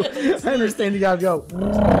you, Lou. I understand you gotta go. Get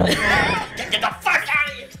the fuck out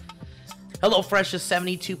of here! HelloFresh is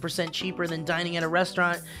 72% cheaper than dining at a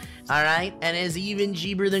restaurant. All right, and is even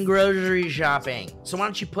cheaper than grocery shopping. So why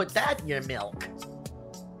don't you put that in your milk?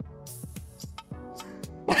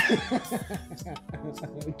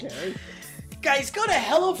 Okay. Guys, go to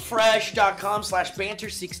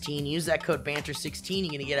HelloFresh.com/Banter16. Use that code Banter16.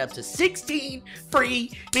 You're gonna get up to 16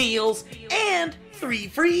 free meals and 3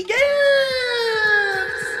 free gifts.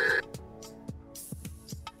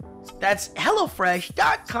 That's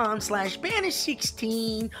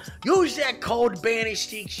HelloFresh.com/Banter16. Use that code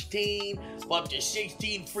Banter16 for up to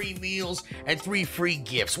 16 free meals and 3 free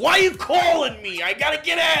gifts. Why are you calling me? I gotta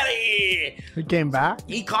get out of here. He came back?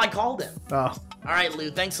 I called him. Oh. All right, Lou.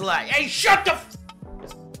 Thanks a lot. Hey, shut the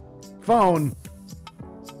Phone.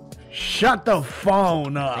 Shut the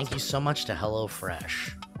phone up. Thank you so much to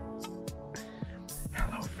HelloFresh.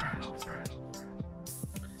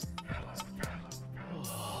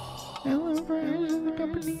 HelloFresh is the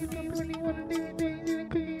company you want to do things and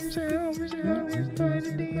cook yourself.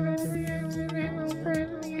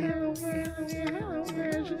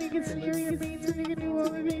 HelloFresh, and you can secure your meats and you can do all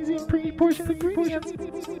the things in pre-portioned ingredients.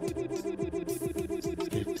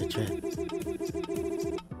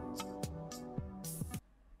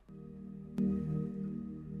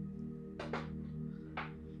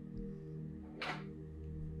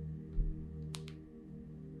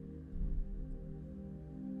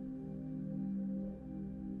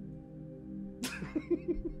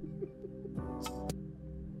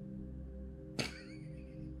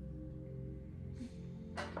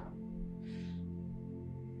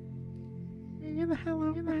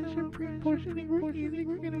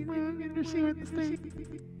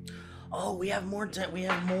 Oh, we have more. We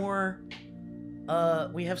have more.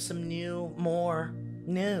 We have some new. More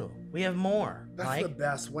new. We have more. That's Mike. the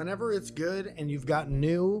best. Whenever it's good and you've got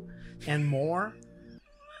new and more,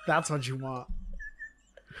 that's what you want.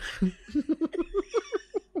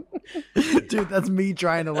 Dude, that's me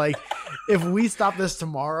trying to like, if we stop this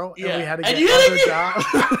tomorrow and we had to get other jobs.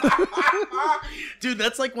 Dude,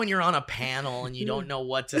 that's like when you're on a panel and you don't know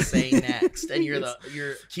what to say next, and you're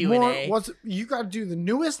Q&A. You got to do the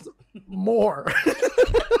newest more.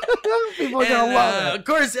 People are gonna love it. Of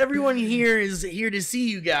course, everyone here is here to see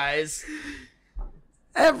you guys.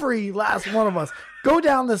 Every last one of us. Go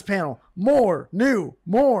down this panel. More new.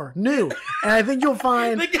 And I think you'll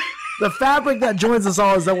find the fabric that joins us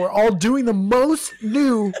all is that we're all doing the most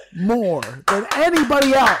new more than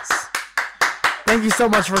anybody else. Thank you so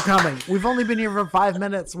much for coming. We've only been here for 5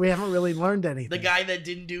 minutes. We haven't really learned anything. The guy that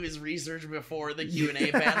didn't do his research before the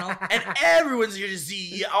Q&A panel. And everyone's here to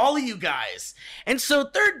see all of you guys. And so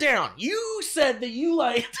third down, you said that you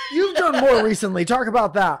liked... You've done more recently. Talk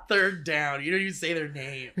about that. Third down. You don't even say their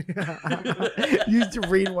name. You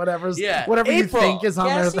read whatever Yeah. you April, think is on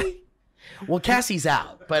Cassie, there. Well, Cassie's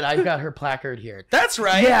out, but I've got her placard here. That's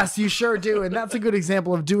right. Yes, you sure do. And that's a good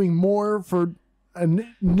example of doing more for a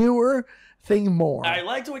newer thing more. I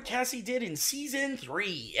liked what Cassie did in season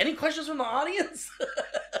 3. Any questions from the audience?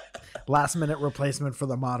 Last minute replacement for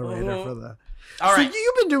the moderator for the. All right. So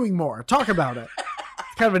you've been doing more. Talk about it.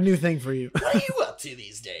 It's kind of a new thing for you. What are you up to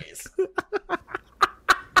these days?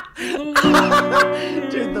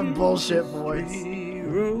 Dude, the bullshit voice.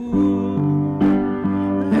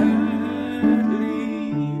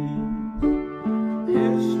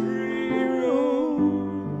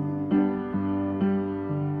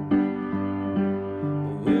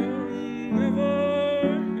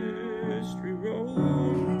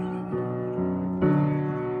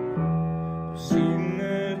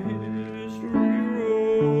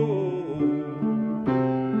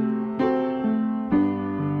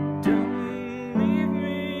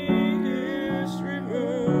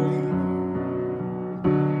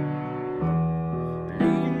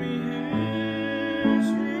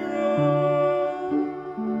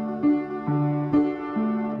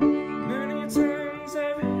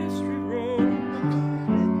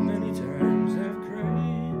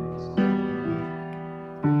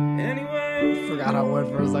 Forgot how it went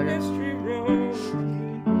for a second.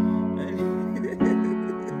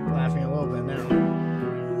 Laughing a little bit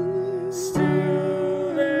now.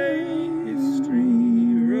 Still a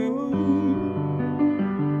history road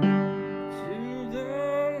to the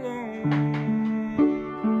long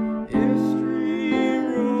history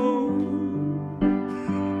road.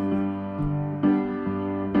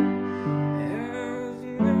 Has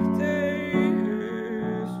left a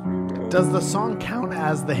history road. Does the song count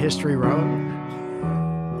as the History Road?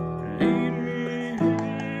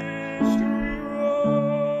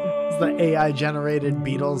 It's the AI generated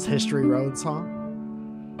Beatles History Road song.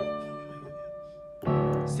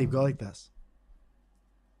 Steve, go like this.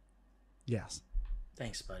 Yes.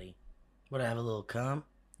 Thanks, buddy. Would I have a little cum?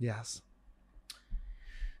 Yes.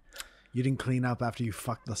 You didn't clean up after you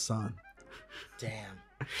fucked the sun. Damn.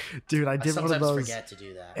 Dude, I did one of sometimes those forget to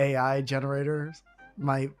do that. AI generators.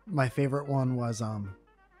 My favorite one was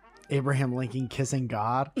Abraham Lincoln kissing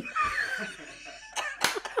God.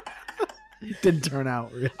 Didn't turn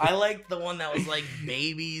out really. I liked the one that was like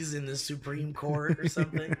babies in the Supreme Court or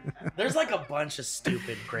something. There's like a bunch of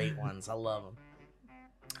stupid great ones. I love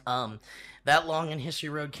them. That long in History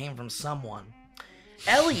Road came from someone.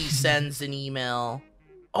 Ellie sends an email.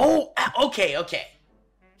 Oh, okay.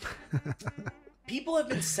 People have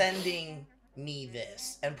been sending me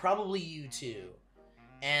this, and probably you too.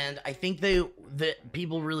 And I think that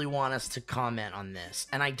people really want us to comment on this.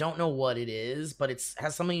 And I don't know what it is, but it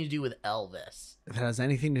has something to do with Elvis. If it has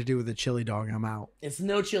anything to do with the chili dog, I'm out. It's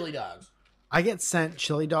no chili dogs. I get sent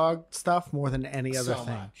chili dog stuff more than any other So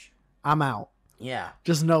thing. much. I'm out. Yeah.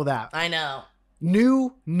 Just know that. I know.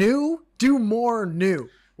 New, do more new.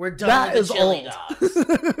 We're done That with is the chili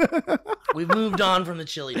old. dogs. We've moved on from the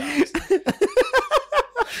chili dogs.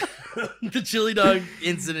 The chili dog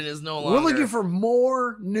incident is no longer. We're looking for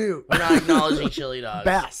more new. We're not acknowledging chili dogs.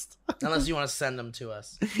 Best. Unless you want to send them to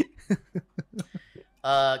us.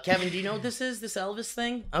 Kevin, do you know what this is? This Elvis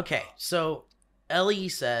thing? Okay, so Ellie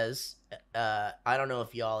says, I don't know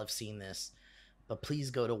if y'all have seen this, but please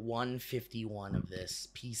go to 151 of this.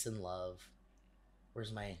 Peace and love.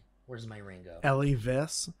 Where's my Ringo? Ellie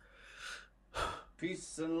Viss.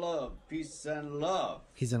 Peace and love. Peace and love.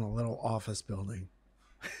 He's in a little office building.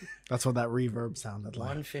 That's what that reverb sounded like.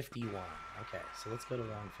 151. Okay, so let's go to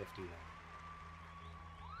 151.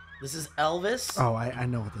 This is Elvis. Oh, I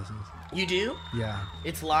know what this is. You do? Yeah.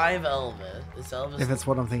 It's live Elvis. It's Elvis. If it's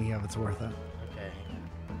what I'm thinking of, it's worth it. Okay.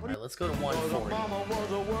 All right, let's go to 140. Mama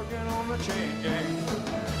was working on the chain gang.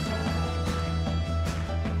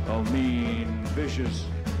 A mean, vicious,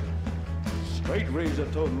 straight razor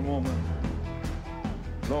toting woman.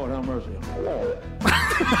 Lord have mercy.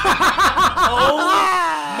 Oh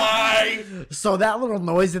my! So that little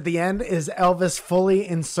noise at the end is Elvis fully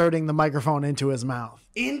inserting the microphone into his mouth.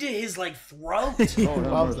 Into his like throat. He Lord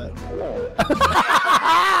have loves mercy.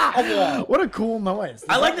 it. What a cool noise.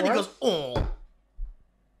 I like that he work? goes, oh.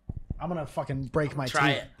 I'm gonna fucking break my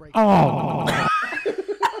Try teeth. it. Oh.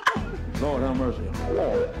 Lord have mercy.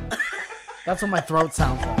 That's what my throat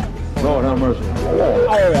sounds like. Lord have mercy.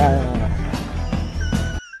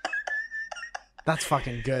 That's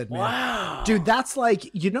fucking good, man. Wow. Dude, that's like,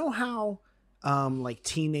 you know how like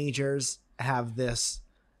teenagers have this,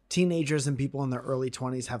 teenagers and people in their early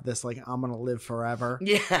 20s have this like I'm gonna live forever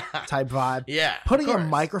Yeah. type vibe. Yeah. Putting of a course.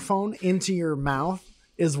 microphone into your mouth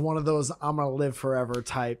is one of those I'm gonna live forever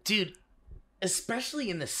type.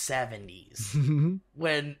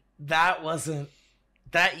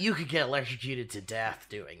 That you could get electrocuted to death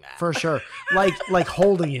doing that. For sure. Like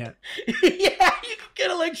holding it. Yeah, you could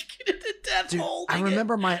get electrocuted to death Dude, holding I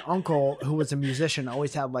remember my uncle, who was a musician,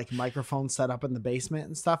 always had like microphones set up in the basement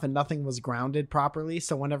and stuff, and nothing was grounded properly.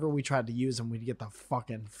 So whenever we tried to use them, we'd get the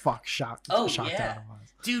fucking shocked out of us.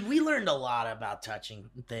 Dude, we learned a lot about touching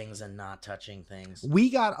things and not touching things. We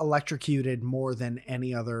got electrocuted more than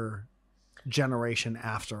any other generation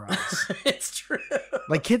after us. It's true.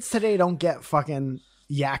 Like kids today don't get fucking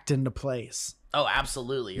yacked into place. Oh,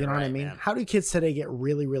 absolutely. You know what I mean? Man. How do kids today get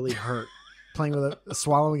really, really hurt playing with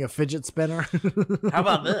swallowing a fidget spinner? How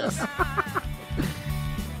about this?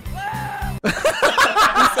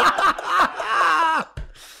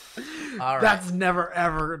 All right. That's never,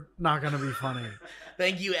 ever not going to be funny.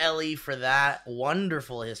 Thank you, Ellie, for that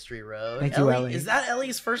wonderful History Road. Thank you, Ellie. Is that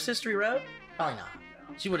Ellie's first History Road? Probably not.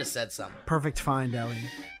 She would have said something. Perfect find, Ellie.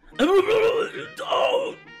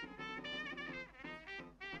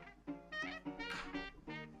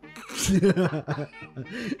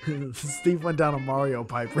 Steve went down a Mario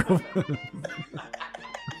pipe real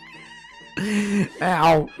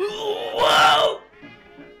Ow.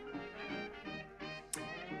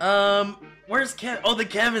 Wow. Where's Kevin? Oh, the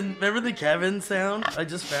Kevin. Remember the Kevin sound? I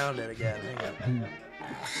just found it again. Hang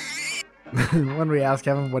on. When we asked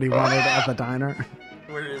Kevin what he wanted at the diner.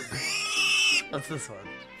 Where is it? What's this one?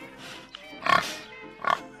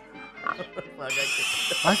 Why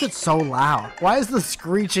is it so loud? Why is the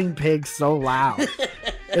screeching pig so loud?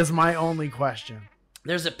 Is my only question.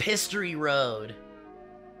 There's a History Road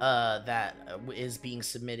that is being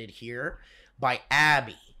submitted here by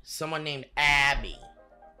Abby. Someone named Abby.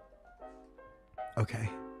 Okay.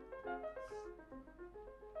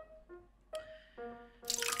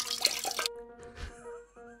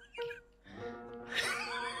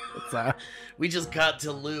 What's that? We just got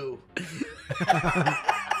to Lou.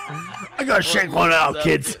 I gotta shake one out,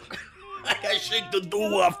 kids. I gotta shake the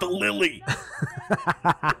dew off the lily.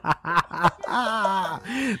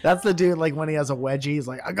 That's the dude, like when he has a wedgie, he's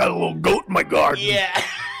like, I got a little goat in my garden. Yeah.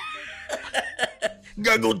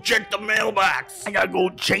 Gotta go check the mailbox. I gotta go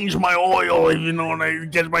change my oil, you know, when I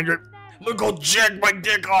get my drip. I'm gonna go jack my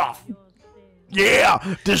dick off.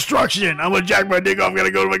 Yeah, destruction. I'm gonna jack my dick off.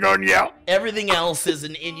 Gotta go to my garden. Yeah. Everything else is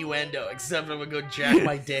an innuendo, except I'm gonna go jack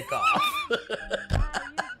my dick off.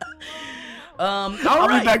 I'll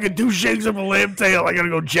be back in 2 shakes of a lamb tail. I gotta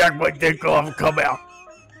go jack my dick off and come out.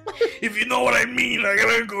 If you know what I mean, I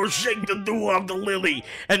gotta go shake the dew off the lily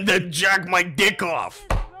and then jack my dick off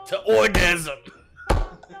to orgasm.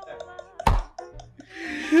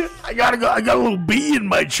 I got a little bee in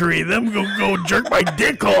my tree. Then I'm gonna go jerk my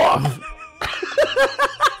dick off.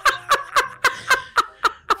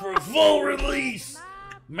 For full release,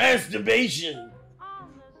 masturbation.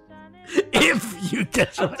 If you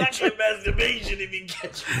catch I'm talking masturbation if you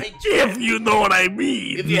catch my trick. If you know what I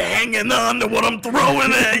mean. If you're hanging on to what I'm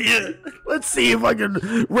throwing at you. Let's see if I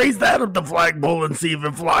can raise that up the flagpole and see if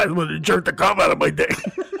it flies when it jerk the cum out of my dick.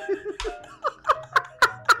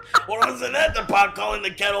 Or wasn't that the pot calling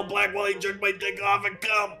the kettle black while he jerked my dick off and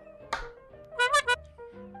cum?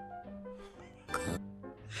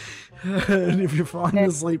 And if you're falling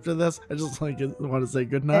asleep to this, I just want to say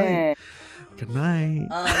good night. Good night.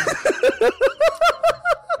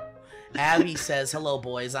 Abby says, "Hello,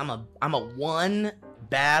 boys. I'm a one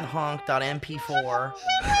bad honk.mp4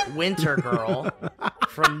 winter girl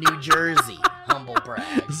from New Jersey. Humble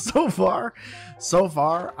brag. So far,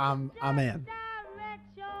 I'm in."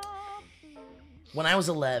 When I was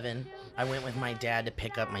 11, I went with my dad to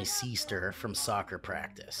pick up my sister from soccer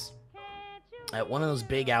practice at one of those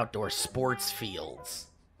big outdoor sports fields.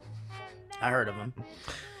 I heard of them.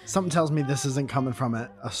 Something tells me this isn't coming from a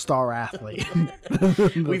star athlete.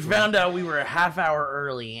 We found out we were a half hour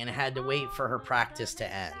early and had to wait for her practice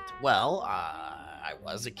to end. Well, I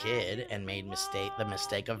was a kid and made the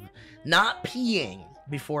mistake of not peeing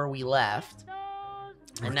before we left.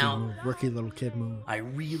 And now, rookie little kid move. I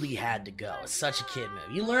really had to go. It's such a kid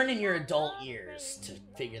move. You learn in your adult years to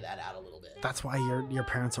figure that out a little bit. That's why your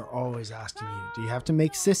parents are always asking you, do you have to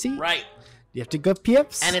make sissy? Right. Do you have to go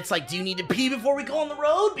pips? And it's like, do you need to pee before we go on the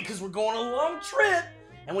road? Because we're going on a long trip.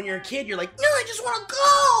 And when you're a kid, you're like, no, I just want to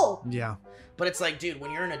go. Yeah. But it's like, dude,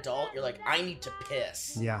 when you're an adult, you're like, I need to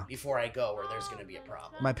piss before I go or there's going to be a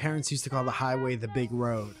problem. My parents used to call the highway the big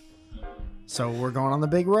road. So we're going on the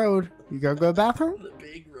big road. You gotta go to the bathroom? The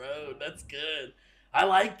big road. That's good. I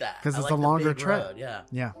like that. Because it's like a longer big trip. Road. Yeah.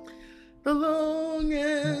 Yeah. The long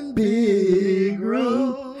and big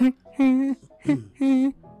road.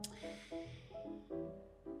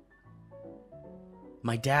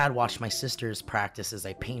 My dad watched my sisters practice as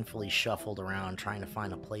I painfully shuffled around trying to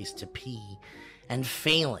find a place to pee and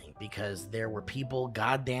failing because there were people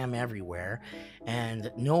goddamn everywhere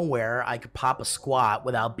and nowhere I could pop a squat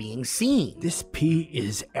without being seen. This pee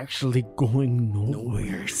is actually going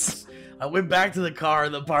nowhere. I went back to the car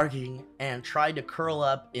in the parking and tried to curl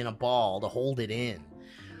up in a ball to hold it in.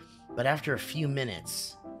 But after a few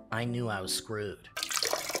minutes, I knew I was screwed.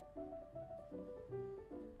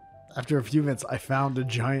 After a few minutes, I found a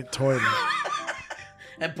giant toilet.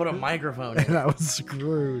 And put a microphone in And it. I was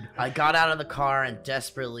screwed. I got out of the car and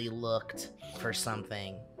desperately looked for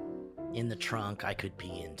something in the trunk I could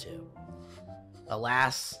pee into.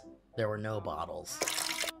 Alas, there were no bottles.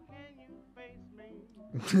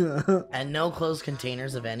 And no closed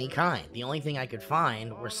containers of any kind. The only thing I could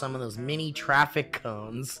find were some of those mini traffic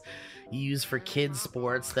cones used for kids'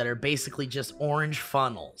 sports that are basically just orange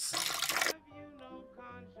funnels.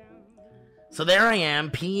 So there I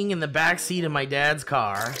am, peeing in the back seat of my dad's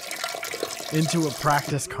car. Into a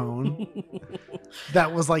practice cone.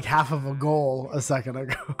 That was like half of a goal a second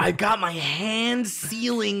ago. I got my hand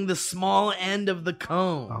sealing the small end of the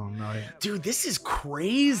cone. Oh, no. Yeah. Dude, this is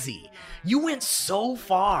crazy. You went so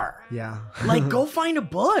far. Yeah. Like, go find a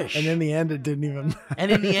bush. And in the end, it didn't even matter.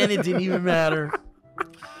 And in the end, it didn't even matter.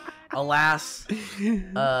 Alas.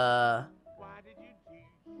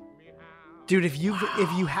 Dude, if you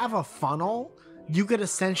have a funnel, you could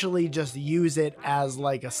essentially just use it as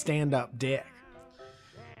like a stand-up dick.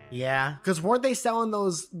 Yeah. Because weren't they selling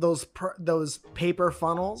those paper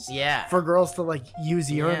funnels? Yeah. For girls to like use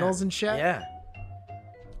urinals and shit? Yeah.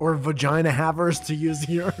 Or vagina havers to use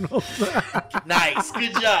urinals? Nice.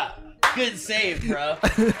 Good job. Good save, bro.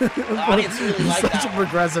 The audience really liked that. Such a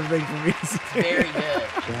progressive thing for me to say. Very good.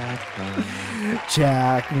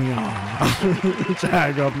 Jack me off.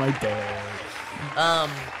 Jack up my dick.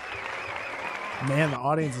 Man, the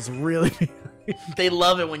audience is really... They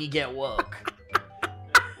love it when you get woke.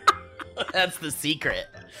 That's the secret.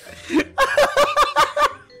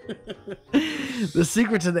 The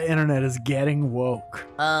secret to the internet is getting woke.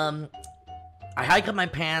 I hike up my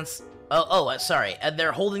pants. Sorry.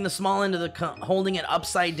 They're holding the small end of the cone, holding it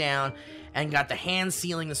upside down, and got the hand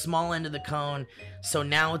sealing the small end of the cone. So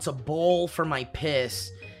now it's a bowl for my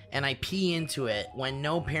piss, and I pee into it when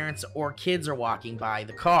no parents or kids are walking by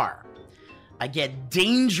the car. I get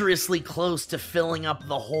dangerously close to filling up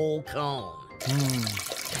the whole cone.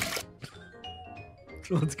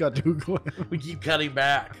 Let's cut to a clip. We keep cutting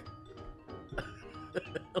back.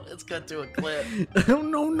 Let's cut to a clip.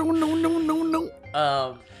 No.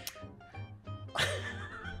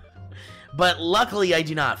 But luckily, I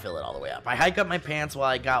do not fill it all the way up. I hike up my pants while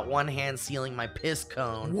I got one hand sealing my piss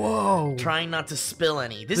cone. Whoa. Trying not to spill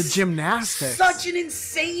any. This The gymnastics. is such an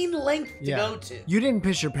insane length to go to. You didn't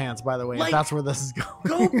piss your pants, by the way, Like, if that's where this is going.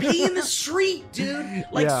 Go pee in the street, dude.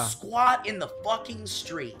 Like, Yeah. squat in the fucking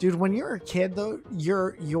street. Dude, when you're a kid, though,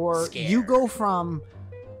 you're Scared. you go from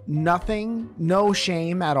nothing, no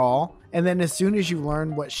shame at all, and then as soon as you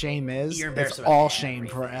learn what shame is, You're embarrassed it's about all everything. shame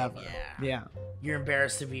forever. Yeah. You're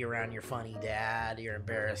embarrassed to be around your funny dad. You're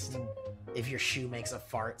embarrassed if your shoe makes a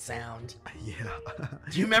fart sound. Yeah.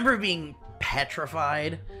 Do you remember being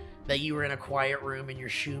petrified that you were in a quiet room and your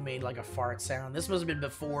shoe made like a fart sound? This must have been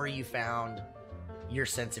before you found your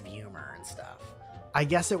sense of humor and stuff. I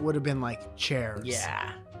guess it would have been like chairs.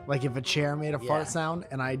 Yeah. Like if a chair made a Yeah. fart sound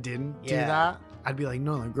and I didn't do Yeah. that, I'd be like,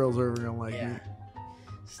 no, the girls are ever gonna like Yeah. me.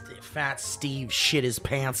 Fat Steve shit his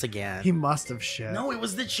pants again. He must have shit. No, it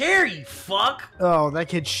was the chair, you fuck. Oh, that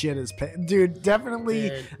kid shit his pants. Dude,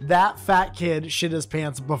 definitely Dude. that fat kid shit his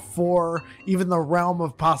pants before even the realm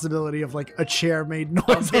of possibility of like a chair made noise.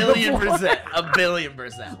 A on the billion floor. percent. A billion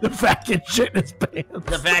percent. The fat kid shit his pants.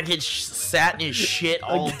 The fat kid sat in his shit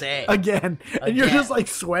all day. Again. And you're Again. just like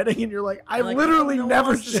sweating and you're like, I Like, literally I don't know never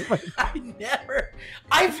what else to shit my say.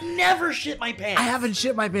 I've never shit my pants. I haven't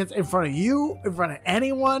shit my pants in front of you, in front of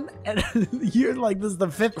anyone, and you're like, this is the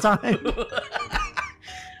 5th time.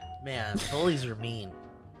 Man, bullies are mean.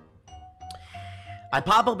 I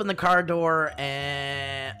pop open the car door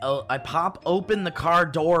and I pop open the car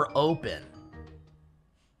door open.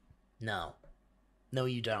 No,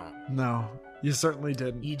 you don't. No, you certainly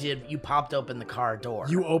didn't. You did. You popped open the car door.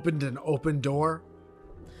 You opened an open door?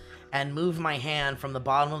 And move my hand from the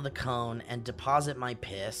bottom of the cone and deposit my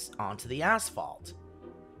piss onto the asphalt.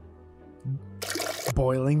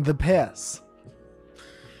 Boiling the piss.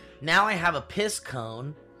 Now I have a piss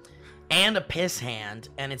cone and a piss hand,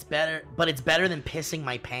 and it's better, but it's better than pissing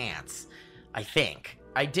my pants, I think.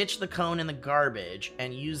 I ditch the cone in the garbage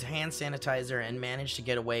and use hand sanitizer and manage to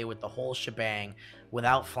get away with the whole shebang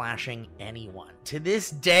without flashing anyone. To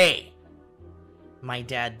this day, my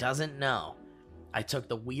dad doesn't know I took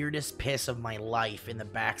the weirdest piss of my life in the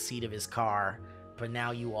backseat of his car but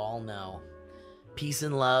now you all know. Peace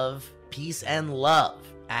and love,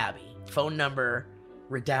 Abby. Phone number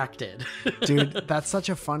redacted. Dude, that's such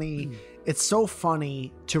a funny. It's so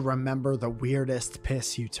funny to remember the weirdest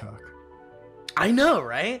piss you took. I know,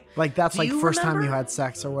 right? Like that's Do like you first time you remember? had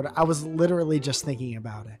sex or what? I was literally just thinking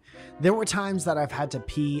about it. There were times that I've had to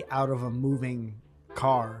pee out of a moving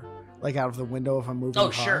car, like out of the window of a moving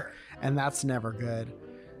car. Sure. And that's never good.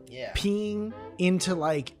 Yeah. Peeing into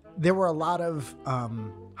like, there were a lot of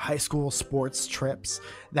high school sports trips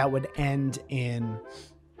that would end in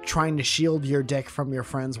trying to shield your dick from your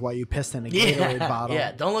friends while you pissed in a Gatorade bottle.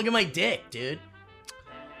 Yeah, don't look at my dick, dude.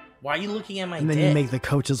 Why are you looking at my And then dick? you make the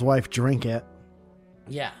coach's wife drink it.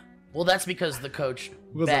 Yeah. Well, that's because the coach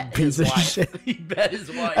Was a bet piece his of wife. shit. He bet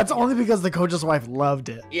his wife. That's only because the coach's wife loved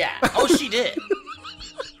it. Yeah. Oh, she did.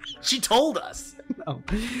 She told us.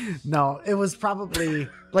 No, it was probably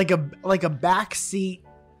like a back seat.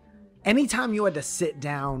 Anytime you had to sit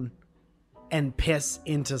down and piss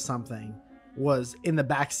into something was in the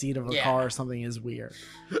back seat of a car or something is weird.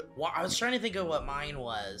 Well, I was trying to think of what mine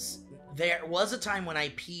was. There was a time when I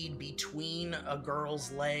peed between a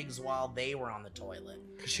girl's legs while they were on the toilet.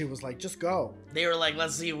 She was like, just go. They were like,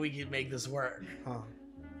 let's see if we can make this work. Huh.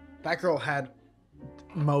 That girl had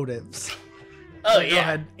motives. Oh, That girl yeah.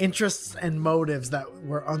 had interests and motives that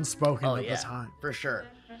were unspoken Oh, at yeah. the time. For sure.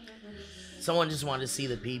 Someone just wanted to see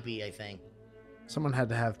the pee-pee, I think. Someone had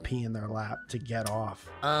to have pee in their lap to get off.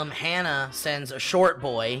 Hannah sends a short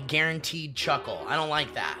boy, guaranteed chuckle. I don't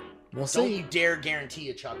like that. We'll Don't see. you dare guarantee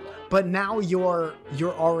a chuckle. But now you're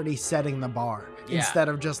already setting the bar Yeah. instead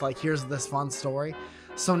of just like, here's this fun story.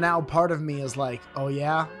 So now part of me is like, oh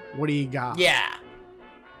yeah, what do you got? Yeah.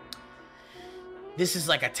 This is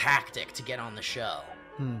like a tactic to get on the show.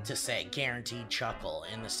 To say guaranteed chuckle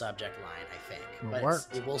in the subject line, I think. It But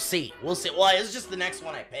worked. we'll see. We'll see. Well, it's just the next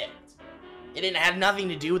one I picked. It didn't have nothing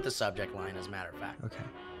to do with the subject line, as a matter of fact. Okay.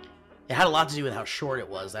 It had a lot to do with how short it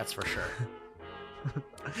was, that's for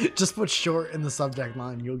sure. Just put short in the subject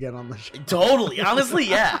line, you'll get on the show. Totally. Honestly,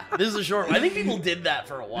 yeah. This is a short one. I think people did that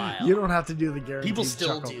for a while. You don't have to do the guaranteed People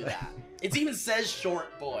still chuckle do thing. that. It even says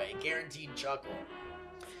short boy, guaranteed chuckle.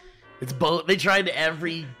 It's both. They tried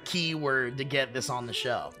every keyword to get this on the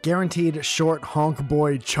show. Guaranteed short honk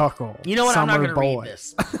boy chuckle. You know what? I'm not Summer going to boy. read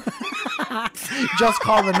this. Just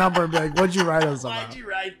call the number and be like, what'd you write us about? Why'd you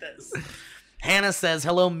write this? Hannah says,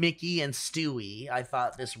 hello, Mickey and Stewie. I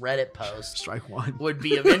thought this Reddit post Strike one. would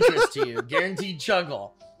be of interest to you. Guaranteed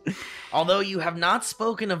chuckle. Although you have not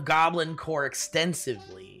spoken of Goblin Core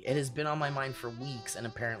extensively, it has been on my mind for weeks and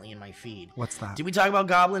apparently in my feed. What's that? Did we talk about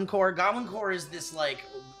Goblin Core? Goblin Core is this, like,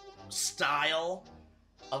 style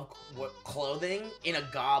of clothing in a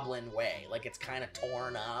goblin way. Like, it's kind of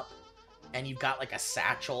torn up, and you've got, like, a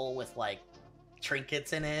satchel with, like,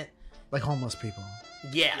 trinkets in it. Like homeless people.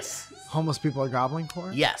 Yes. Homeless people are goblin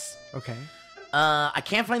core? Yes. Okay. I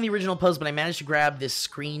can't find the original post, but I managed to grab this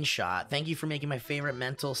screenshot. Thank you for making my favorite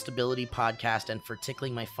mental stability podcast and for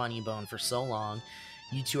tickling my funny bone for so long.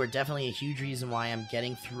 You two are definitely a huge reason why I am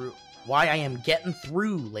getting through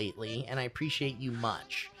lately, and I appreciate you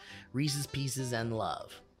much. Reese's Pieces and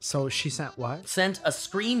love. So she sent what? Sent a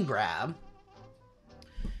screen grab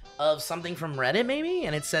of something from Reddit, maybe?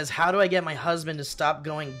 And it says, how do I get my husband to stop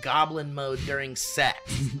going goblin mode during sex?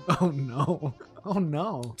 Oh, no. Oh,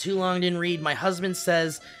 no. Too long, didn't read. My husband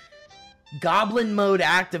says, goblin mode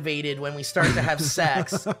activated when we start to have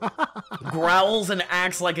sex, growls and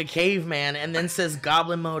acts like a caveman, and then says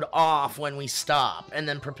goblin mode off when we stop, and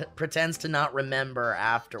then pretends to not remember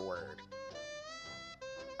afterward.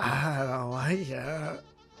 I don't like it.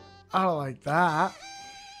 I don't like that.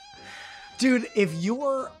 Dude, if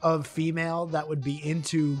you're a female that would be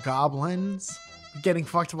into goblins, getting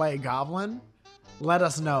fucked by a goblin, let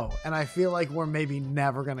us know. And I feel like we're maybe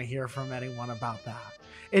never going to hear from anyone about that.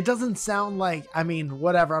 It doesn't sound like, I mean,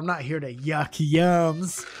 whatever. I'm not here to yuck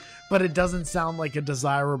yums, but it doesn't sound like a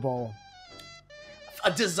desirable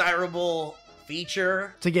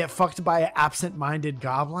Feature. to get fucked by an absent-minded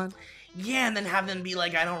goblin. Yeah, and then have them be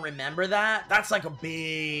like, I don't remember that. That's like a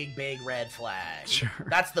big, big red flag. Sure.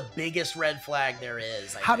 That's the biggest red flag there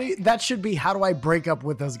is. That should be, how do I break up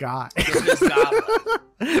with this guy? With this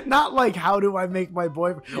goblin. Not like, how do I make my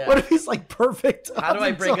boyfriend? Yeah. What if he's like perfect? How do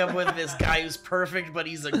I break until- up with this guy who's perfect, but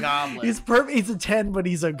he's a goblin? He's perfect. He's a 10, but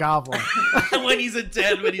he's a goblin. When he's a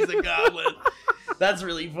 10, but he's a goblin. That's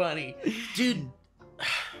really funny. Dude,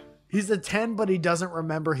 He's a 10, but he doesn't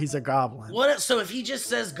remember he's a goblin. what? So if he just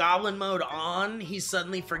says goblin mode on, he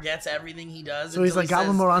suddenly forgets everything he does. So he's until like,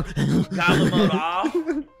 he goblin says mode on. goblin mode off.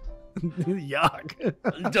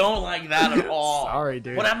 Yuck. Don't like that at all. Sorry,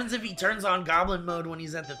 dude. What happens if he turns on goblin mode when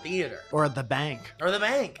he's at the theater? Or at the bank. Or the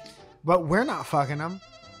bank. But we're not fucking him.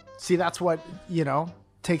 See, that's what,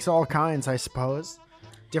 takes all kinds, I suppose.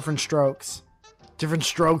 Different strokes. Different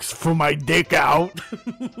strokes for my dick out.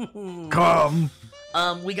 Come.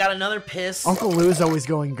 We got another piss. Uncle Lou's always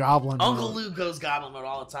going goblin mode. Uncle Lou goes goblin mode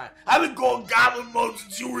all the time. I've been going goblin mode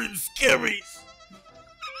since you were in Scaries.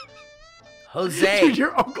 Jose. Dude,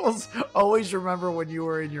 your uncles always remember when you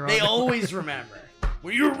were in your They underwear. always remember.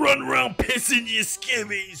 When you run around pissing your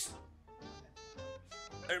skivvies.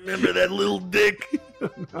 I remember that little dick.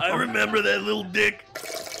 I remember that little dick.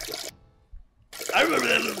 I remember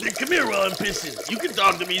that little dick. Come here while I'm pissing. You can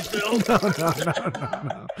talk to me still. No.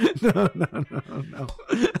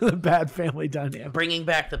 The bad family dynamic. Bringing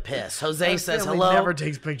back the piss. Jose says Family hello. never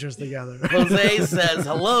takes pictures together. Jose says,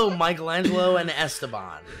 hello, Michelangelo and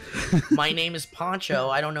Esteban. My name is Poncho.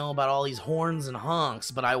 I don't know about all these horns and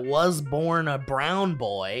honks, but I was born a brown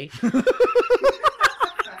boy.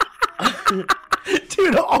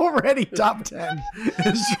 Dude, already top 10.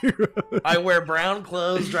 I wear brown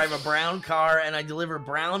clothes, drive a brown car, and I deliver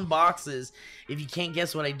brown boxes. If you can't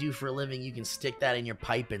guess what I do for a living, you can stick that in your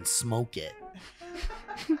pipe and smoke it.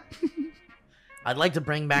 I'd like to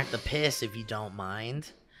bring back the piss if you don't mind.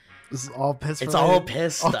 This is all piss It's related. all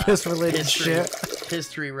piss All stuff. piss related Piss shit.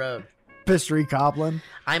 History Road. Pissery Goblin.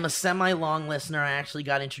 I'm a semi-long listener. I actually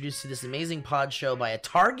got introduced to this amazing pod show by a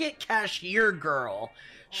Target cashier girl.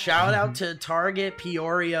 Shout out to Target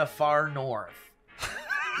Peoria Far North.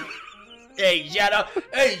 Hey, shout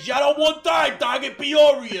out one time, Target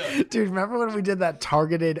Peoria. Dude, remember when we did that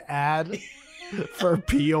targeted ad for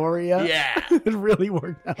Peoria? Yeah. It really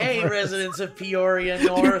worked out. Hey, for us. residents of Peoria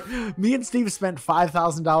North. Dude, me and Steve spent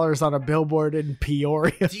 $5,000 on a billboard in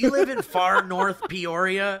Peoria. Do you live in Far North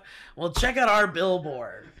Peoria? Well, check out our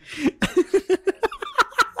billboard.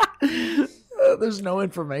 There's no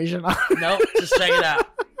information on it. Nope, just check it out.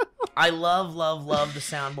 I love the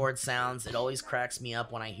soundboard sounds. It always cracks me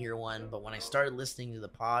up when I hear one, but when I started listening to the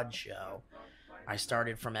pod show, I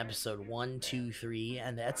started from episode 1, 2, 3,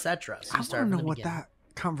 and etc. So I you start don't know from the what beginning. that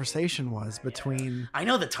conversation was between... I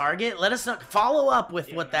know the Target. Let us know. Follow up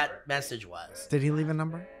with what that message was. Did he leave a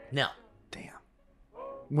number? No. Damn.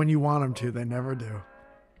 When you want him to, they never do.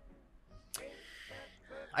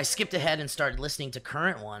 I skipped ahead and started listening to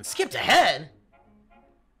current ones. Skipped ahead?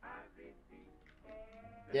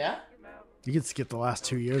 Yeah? You could skip the last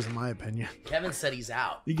 2 years, in my opinion. Kevin said he's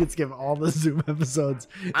out. You could skip all the Zoom episodes.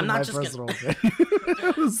 I'm in not my just personal gonna...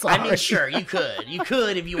 opinion. I mean, sure, you could. You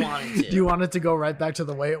could if you wanted to. Do you want it to go right back to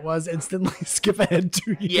the way it was? Instantly skip ahead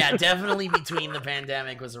 2 years? Yeah, definitely between the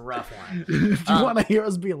pandemic was a rough one. Do you want to hear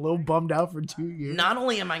us be a little bummed out for 2 years? Not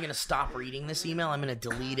only am I going to stop reading this email, I'm going to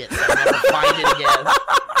delete it so I never find it again.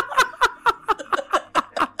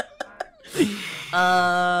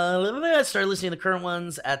 I started listening to the current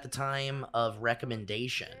ones at the time of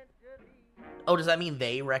recommendation. Oh, does that mean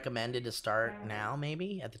they recommended to start now,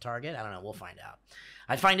 maybe, at the Target? I don't know. We'll find out.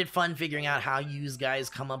 I find it fun figuring out how you guys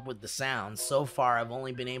come up with the sounds. So far, I've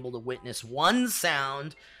only been able to witness one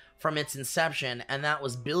sound from its inception, and that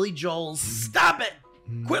was Billy Joel's Stop It!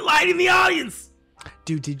 Quit lighting the audience!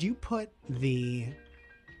 Dude, did you put the...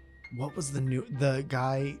 What was the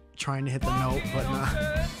guy trying to hit the note, but not...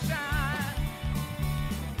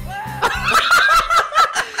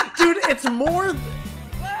 Dude, it's more...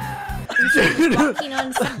 Dude,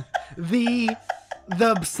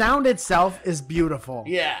 the sound itself is beautiful.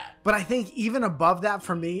 Yeah. But I think even above that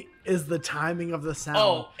for me is the timing of the sound.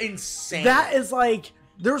 Oh, insane. That is like,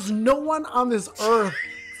 there's no one on this earth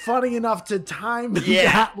funny enough to time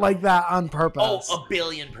that like that on purpose. Oh,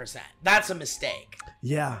 1,000,000,000%. That's a mistake.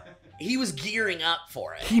 Yeah. He was gearing up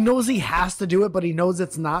for it. He knows he has to do it, but he knows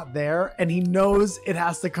it's not there, and he knows it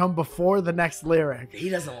has to come before the next lyric. He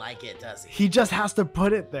doesn't like it, does he? He just has to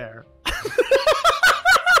put it there.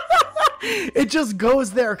 It just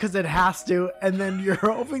goes there because it has to, and then you're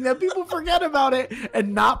hoping that people forget about it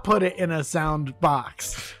and not put it in a sound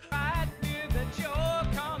box.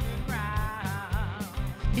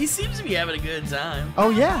 He seems to be having a good time. Oh,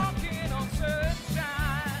 yeah.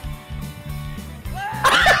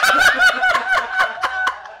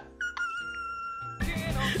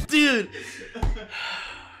 Dude.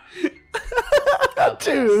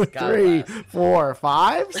 2, 3, 4,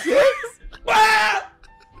 5, 6.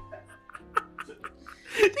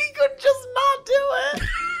 He could just not do it.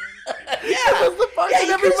 Yeah. That's the part that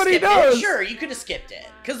you everybody could've skipped knows. it. Sure, you could have skipped it.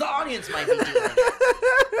 Because the audience might be doing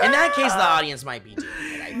it. In that case, the audience might be doing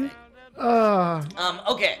it, I think.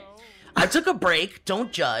 Okay. I took a break,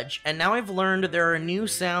 don't judge, and now I've learned there are new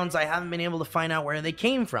sounds I haven't been able to find out where they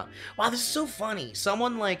came from. Wow, this is so funny.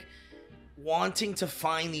 Someone like wanting to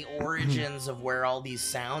find the origins of where all these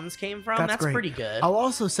sounds came from. That's great. Pretty good. I'll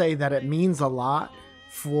also say that it means a lot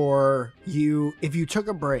for you if you took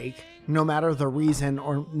a break, no matter the reason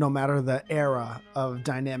or no matter the era of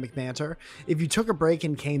dynamic banter. If you took a break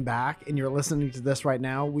and came back and you're listening to this right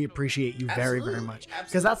now, we appreciate you very, very much,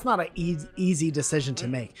 because that's not an easy decision to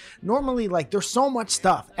make. Normally, like, there's so much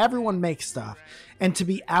stuff, everyone makes stuff, and to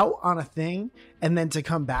be out on a thing and then to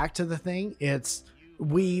come back to the thing,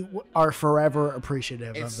 we are forever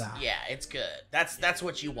appreciative of that. Yeah, it's good. That's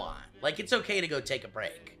what you want. Like, it's okay to go take a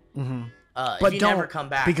break. Mm-hmm. But if you don't never come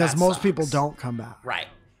back, because that most sucks. people don't come back. Right.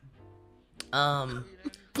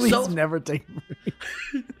 Please never take.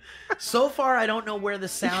 So far, I don't know where the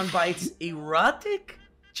sound bites erotic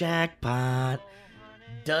jackpot.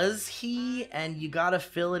 Does he and you gotta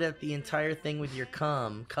fill it at the entire thing with your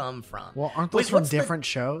come from? Well, aren't those from different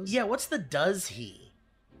shows? Yeah, what's the does he?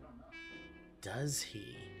 Does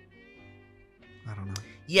he? I don't know.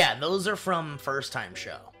 Yeah, those are from First Time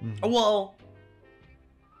Show. Mm-hmm. Well,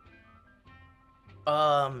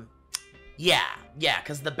 yeah,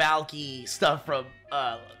 because the Balky stuff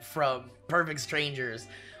from Perfect Strangers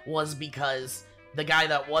was because the guy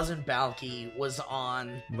that wasn't Balky was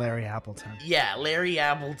on Larry Appleton. Yeah, Larry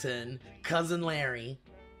Appleton, cousin Larry,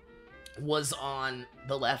 was on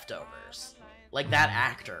The Leftovers. Like, that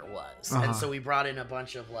actor was. And so we brought in a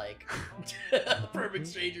bunch of, like, Perfect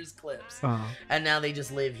Strangers clips. And now they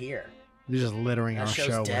just live here. They're just littering That our show's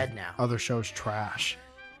show dead with now. other shows trash.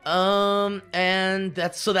 And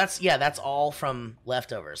that's all from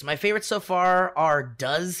Leftovers. My favorites so far are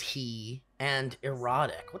Does He and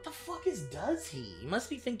Erotic. What the fuck is Does He? You must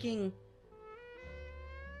be thinking,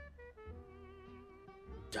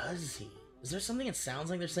 Does he? Is there something that sounds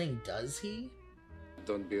like they're saying Does he?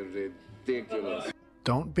 Don't be ridiculous.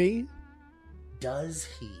 Don't be? Does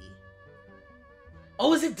he?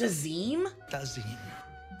 Oh, is it Dazim? Dazim.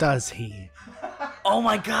 Does he? Oh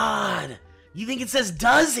my god! You think it says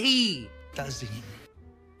Does he? Dazim.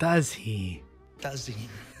 Does he? Dazim.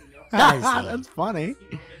 That's funny.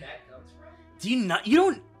 Do you not? You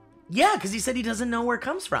don't? Yeah, because he said he doesn't know where it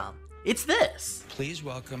comes from. It's this. Please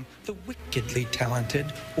welcome the wickedly talented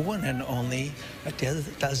one and only Adele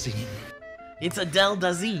Dazim. It's Adele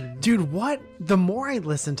Dazim. Dude, what? The more I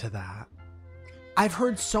listen to that, I've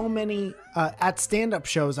heard so many, at stand-up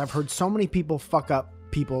shows, I've heard so many people fuck up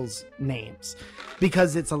people's names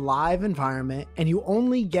because it's a live environment and you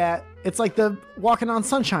only get, it's like the Walking on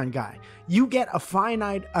Sunshine guy. You get a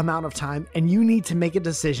finite amount of time and you need to make a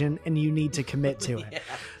decision and you need to commit to it. Yeah.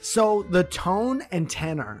 So the tone and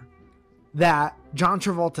tenor that John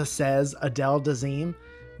Travolta says Adele Dazim,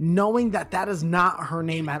 knowing that that is not her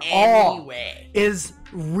name at all, is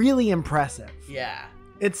really impressive. Yeah.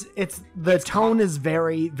 It's the tone is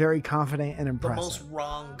very, very confident and impressive. The most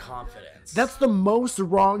wrong confidence. That's the most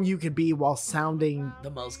wrong you could be while sounding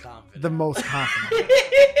the most confident. The most confident.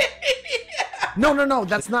 No.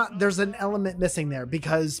 That's not. There's an element missing there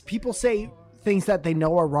because people say things that they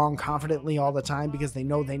know are wrong confidently all the time because they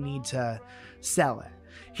know they need to sell it.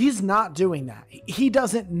 He's not doing that. He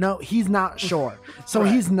doesn't know. He's not sure. So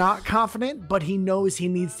Right. he's not confident, but he knows he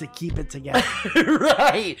needs to keep it together.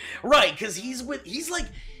 right. Because he's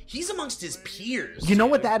amongst his peers. You know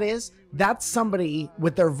what that is? That's somebody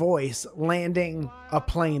with their voice landing a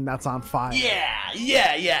plane that's on fire.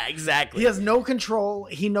 Yeah, exactly. He has no control.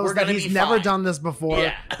 He knows We're that gonna he's be never fine. done this before,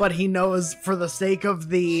 Yeah. but he knows for the sake of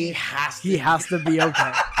he has to be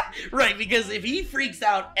okay. Right, because if he freaks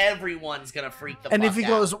out, everyone's gonna freak the fuck out. And if he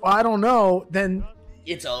goes, well, I don't know, then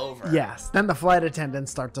it's over. yes, then the flight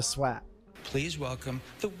attendants start to sweat. Please welcome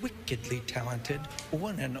the wickedly talented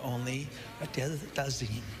one and only Adele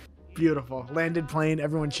Dazim. Beautiful. Landed plane,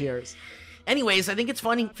 everyone cheers. Anyways, I think it's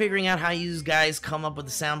funny figuring out how you guys come up with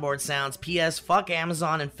the soundboard sounds. P.S. Fuck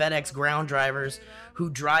Amazon and FedEx ground drivers who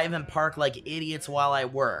drive and park like idiots while I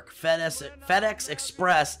work. FedEx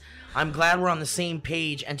Express, I'm glad we're on the same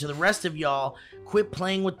page. And to the rest of y'all, quit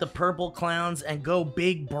playing with the purple clowns and go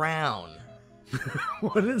Big Brown.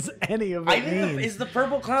 What does any of it mean? Is the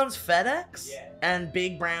purple clowns FedEx? Yeah. And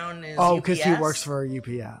Big Brown is Oh, UPS? because he works for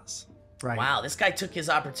UPS. Right. Wow, this guy took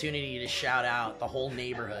his opportunity to shout out the whole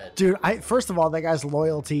neighborhood. Dude, first of all, that guy's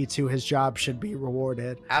loyalty to his job should be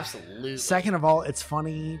rewarded. Absolutely. Second of all, it's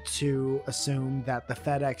funny to assume that the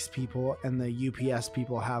FedEx people and the UPS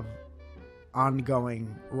people have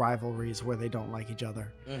ongoing rivalries where they don't like each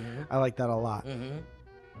other. Mm-hmm. I like that a lot.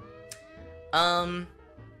 Mm-hmm.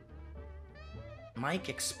 Mike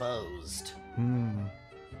exposed. Hmm.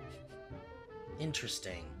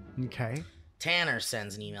 Interesting. Okay. Tanner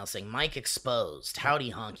sends an email saying, Mike exposed.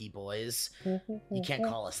 Howdy, honky boys. You can't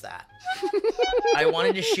call us that. I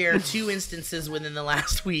wanted to share 2 instances within the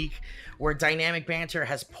last week where dynamic banter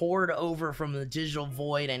has poured over from the digital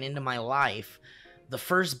void and into my life. The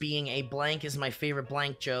first being a blank is my favorite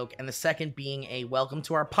blank joke, and the second being a welcome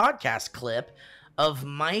to our podcast clip of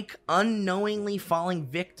Mike unknowingly falling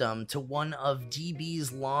victim to one of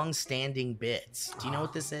DB's long-standing bits. Do you know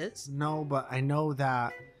what this is? No, but I know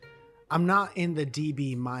that I'm not in the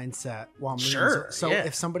DB mindset while Sure, so yeah.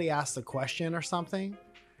 if somebody asks a question or something,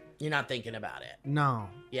 You're not thinking about it. no,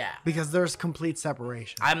 Yeah. because there's complete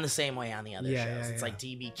separation. I'm the same way on the other Yeah, shows. yeah, It's yeah. like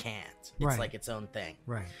DB can't. It's Right. like its own thing.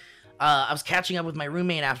 Right. I was catching up with my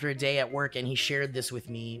roommate after a day at work, and he shared this with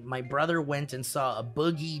me. My brother went and saw a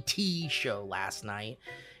Boogie T show last night,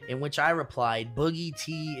 in which I replied, Boogie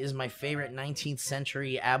T is my favorite 19th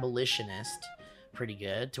century abolitionist. Pretty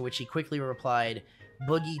good. To which he quickly replied,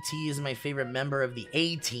 Boogie T is my favorite member of the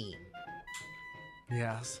A-Team.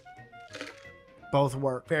 Yes. Both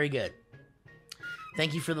work. Very good.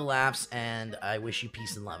 Thank you for the laughs, and I wish you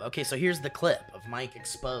peace and love. Okay, so here's the clip of Mike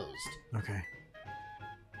exposed. Okay.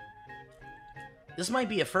 This might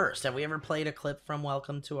be a first. Have we ever played a clip from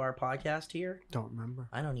Welcome to our podcast here? Don't remember.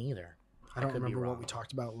 I don't either. I don't could be remember what wrong. we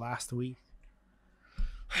talked about last week.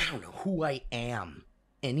 I don't know who I am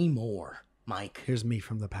anymore, Mike. Here's me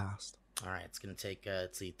from the past. All right, it's going to take,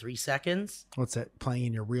 let's see, 3 seconds. What's it? Playing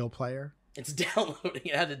in your real player? It's downloading.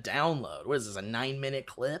 It had to download. What is this, a 9-minute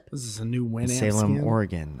clip? This is a new Winamp Salem, skin?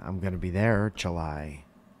 Oregon. I'm going to be there July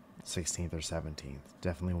 16th or 17th.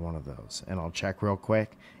 Definitely one of those. And I'll check real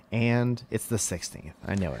quick. And it's the 16th.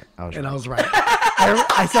 I knew it. I was right.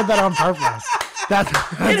 I said that on purpose. That's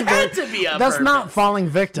It had to be on That's purpose. not falling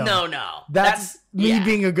victim. No, no. That's me yeah.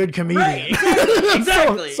 being a good comedian. Right, exactly.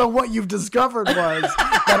 exactly. So what you've discovered was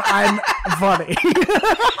that I'm funny.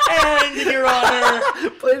 And Your Honor.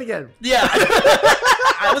 Play it again. Yeah.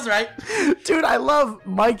 I was right. Dude, I love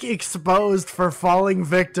Mike exposed for falling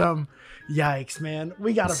victim. Yikes, man.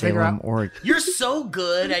 We got to figure Salem, out. Oregon. You're so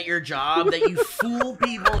good at your job that you fool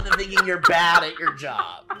people into thinking you're bad at your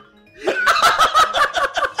job.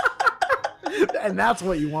 And that's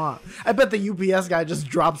what you want. I bet the UPS guy just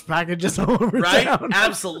drops packages all over Right? town.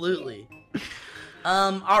 Absolutely.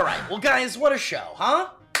 All right. Well, guys, what a show, huh?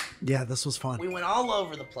 Yeah, this was fun. We went all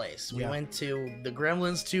over the place. We Yeah. went to the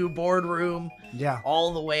Gremlins 2 boardroom, Yeah.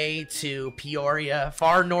 all the way to Peoria,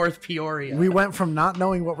 far north Peoria. We went from not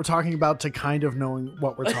knowing what we're talking about to kind of knowing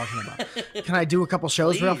what we're talking about. Can I do a couple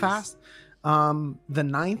shows real Please. fast? The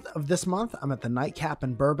 9th of this month, I'm at the Nightcap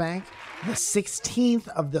in Burbank. The 16th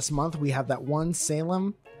of this month, we have that one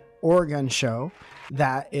Salem, Oregon show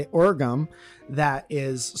Oregon that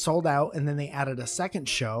is sold out, and then they added a second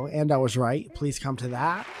show, and I was right. Please come to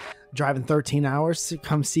that. Driving 13 hours to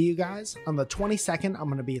come see you guys. On the 22nd, I'm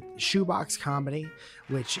going to be at Shoebox Comedy,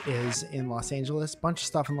 which is in Los Angeles. Bunch of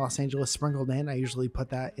stuff in Los Angeles sprinkled in. I usually put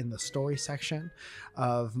that in the story section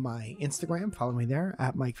of my Instagram. Follow me there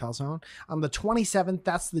at Mike Falzone. On the 27th,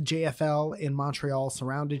 that's the JFL in Montreal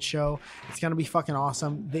Surrounded show. It's going to be fucking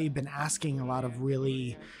awesome. They've been asking a lot of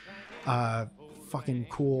really fucking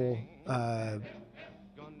cool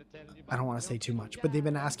I don't want to say too much, but they've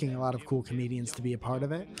been asking a lot of cool comedians to be a part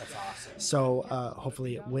of it. That's awesome. So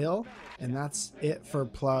hopefully it will. And that's it for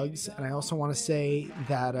plugs. And I also want to say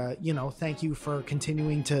that, thank you for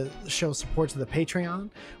continuing to show support to the Patreon.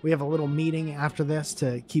 We have a little meeting after this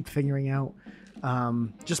to keep figuring out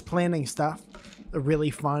just planning stuff. Really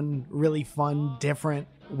fun, different,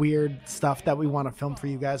 weird stuff that we want to film for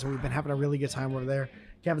you guys. And we've been having a really good time over there.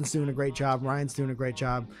 Kevin's doing a great job. Ryan's doing a great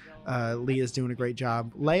job. Leah's doing a great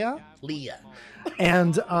job. Leah.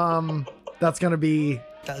 And that's going to be,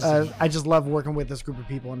 I just love working with this group of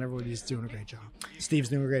people, and everybody's doing a great job. Steve's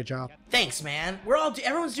doing a great job. Thanks, man.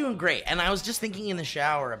 Everyone's doing great. And I was just thinking in the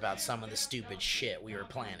shower about some of the stupid shit we were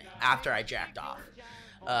planning after I jacked off.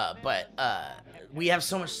 But we have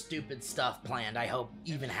so much stupid stuff planned. I hope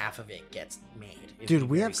even half of it gets made. Dude,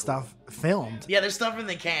 we have stuff filmed. Yeah, there's stuff in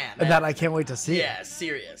the can. That I can't wait to see. Yeah,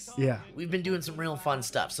 serious. Yeah. We've been doing some real fun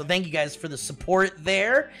stuff. So thank you guys for the support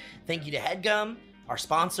there. Thank you to HeadGum, our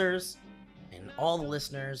sponsors, and all the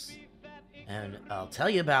listeners. And I'll tell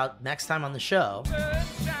you about next time on the show.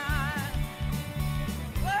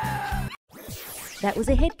 That was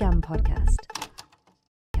a HeadGum podcast.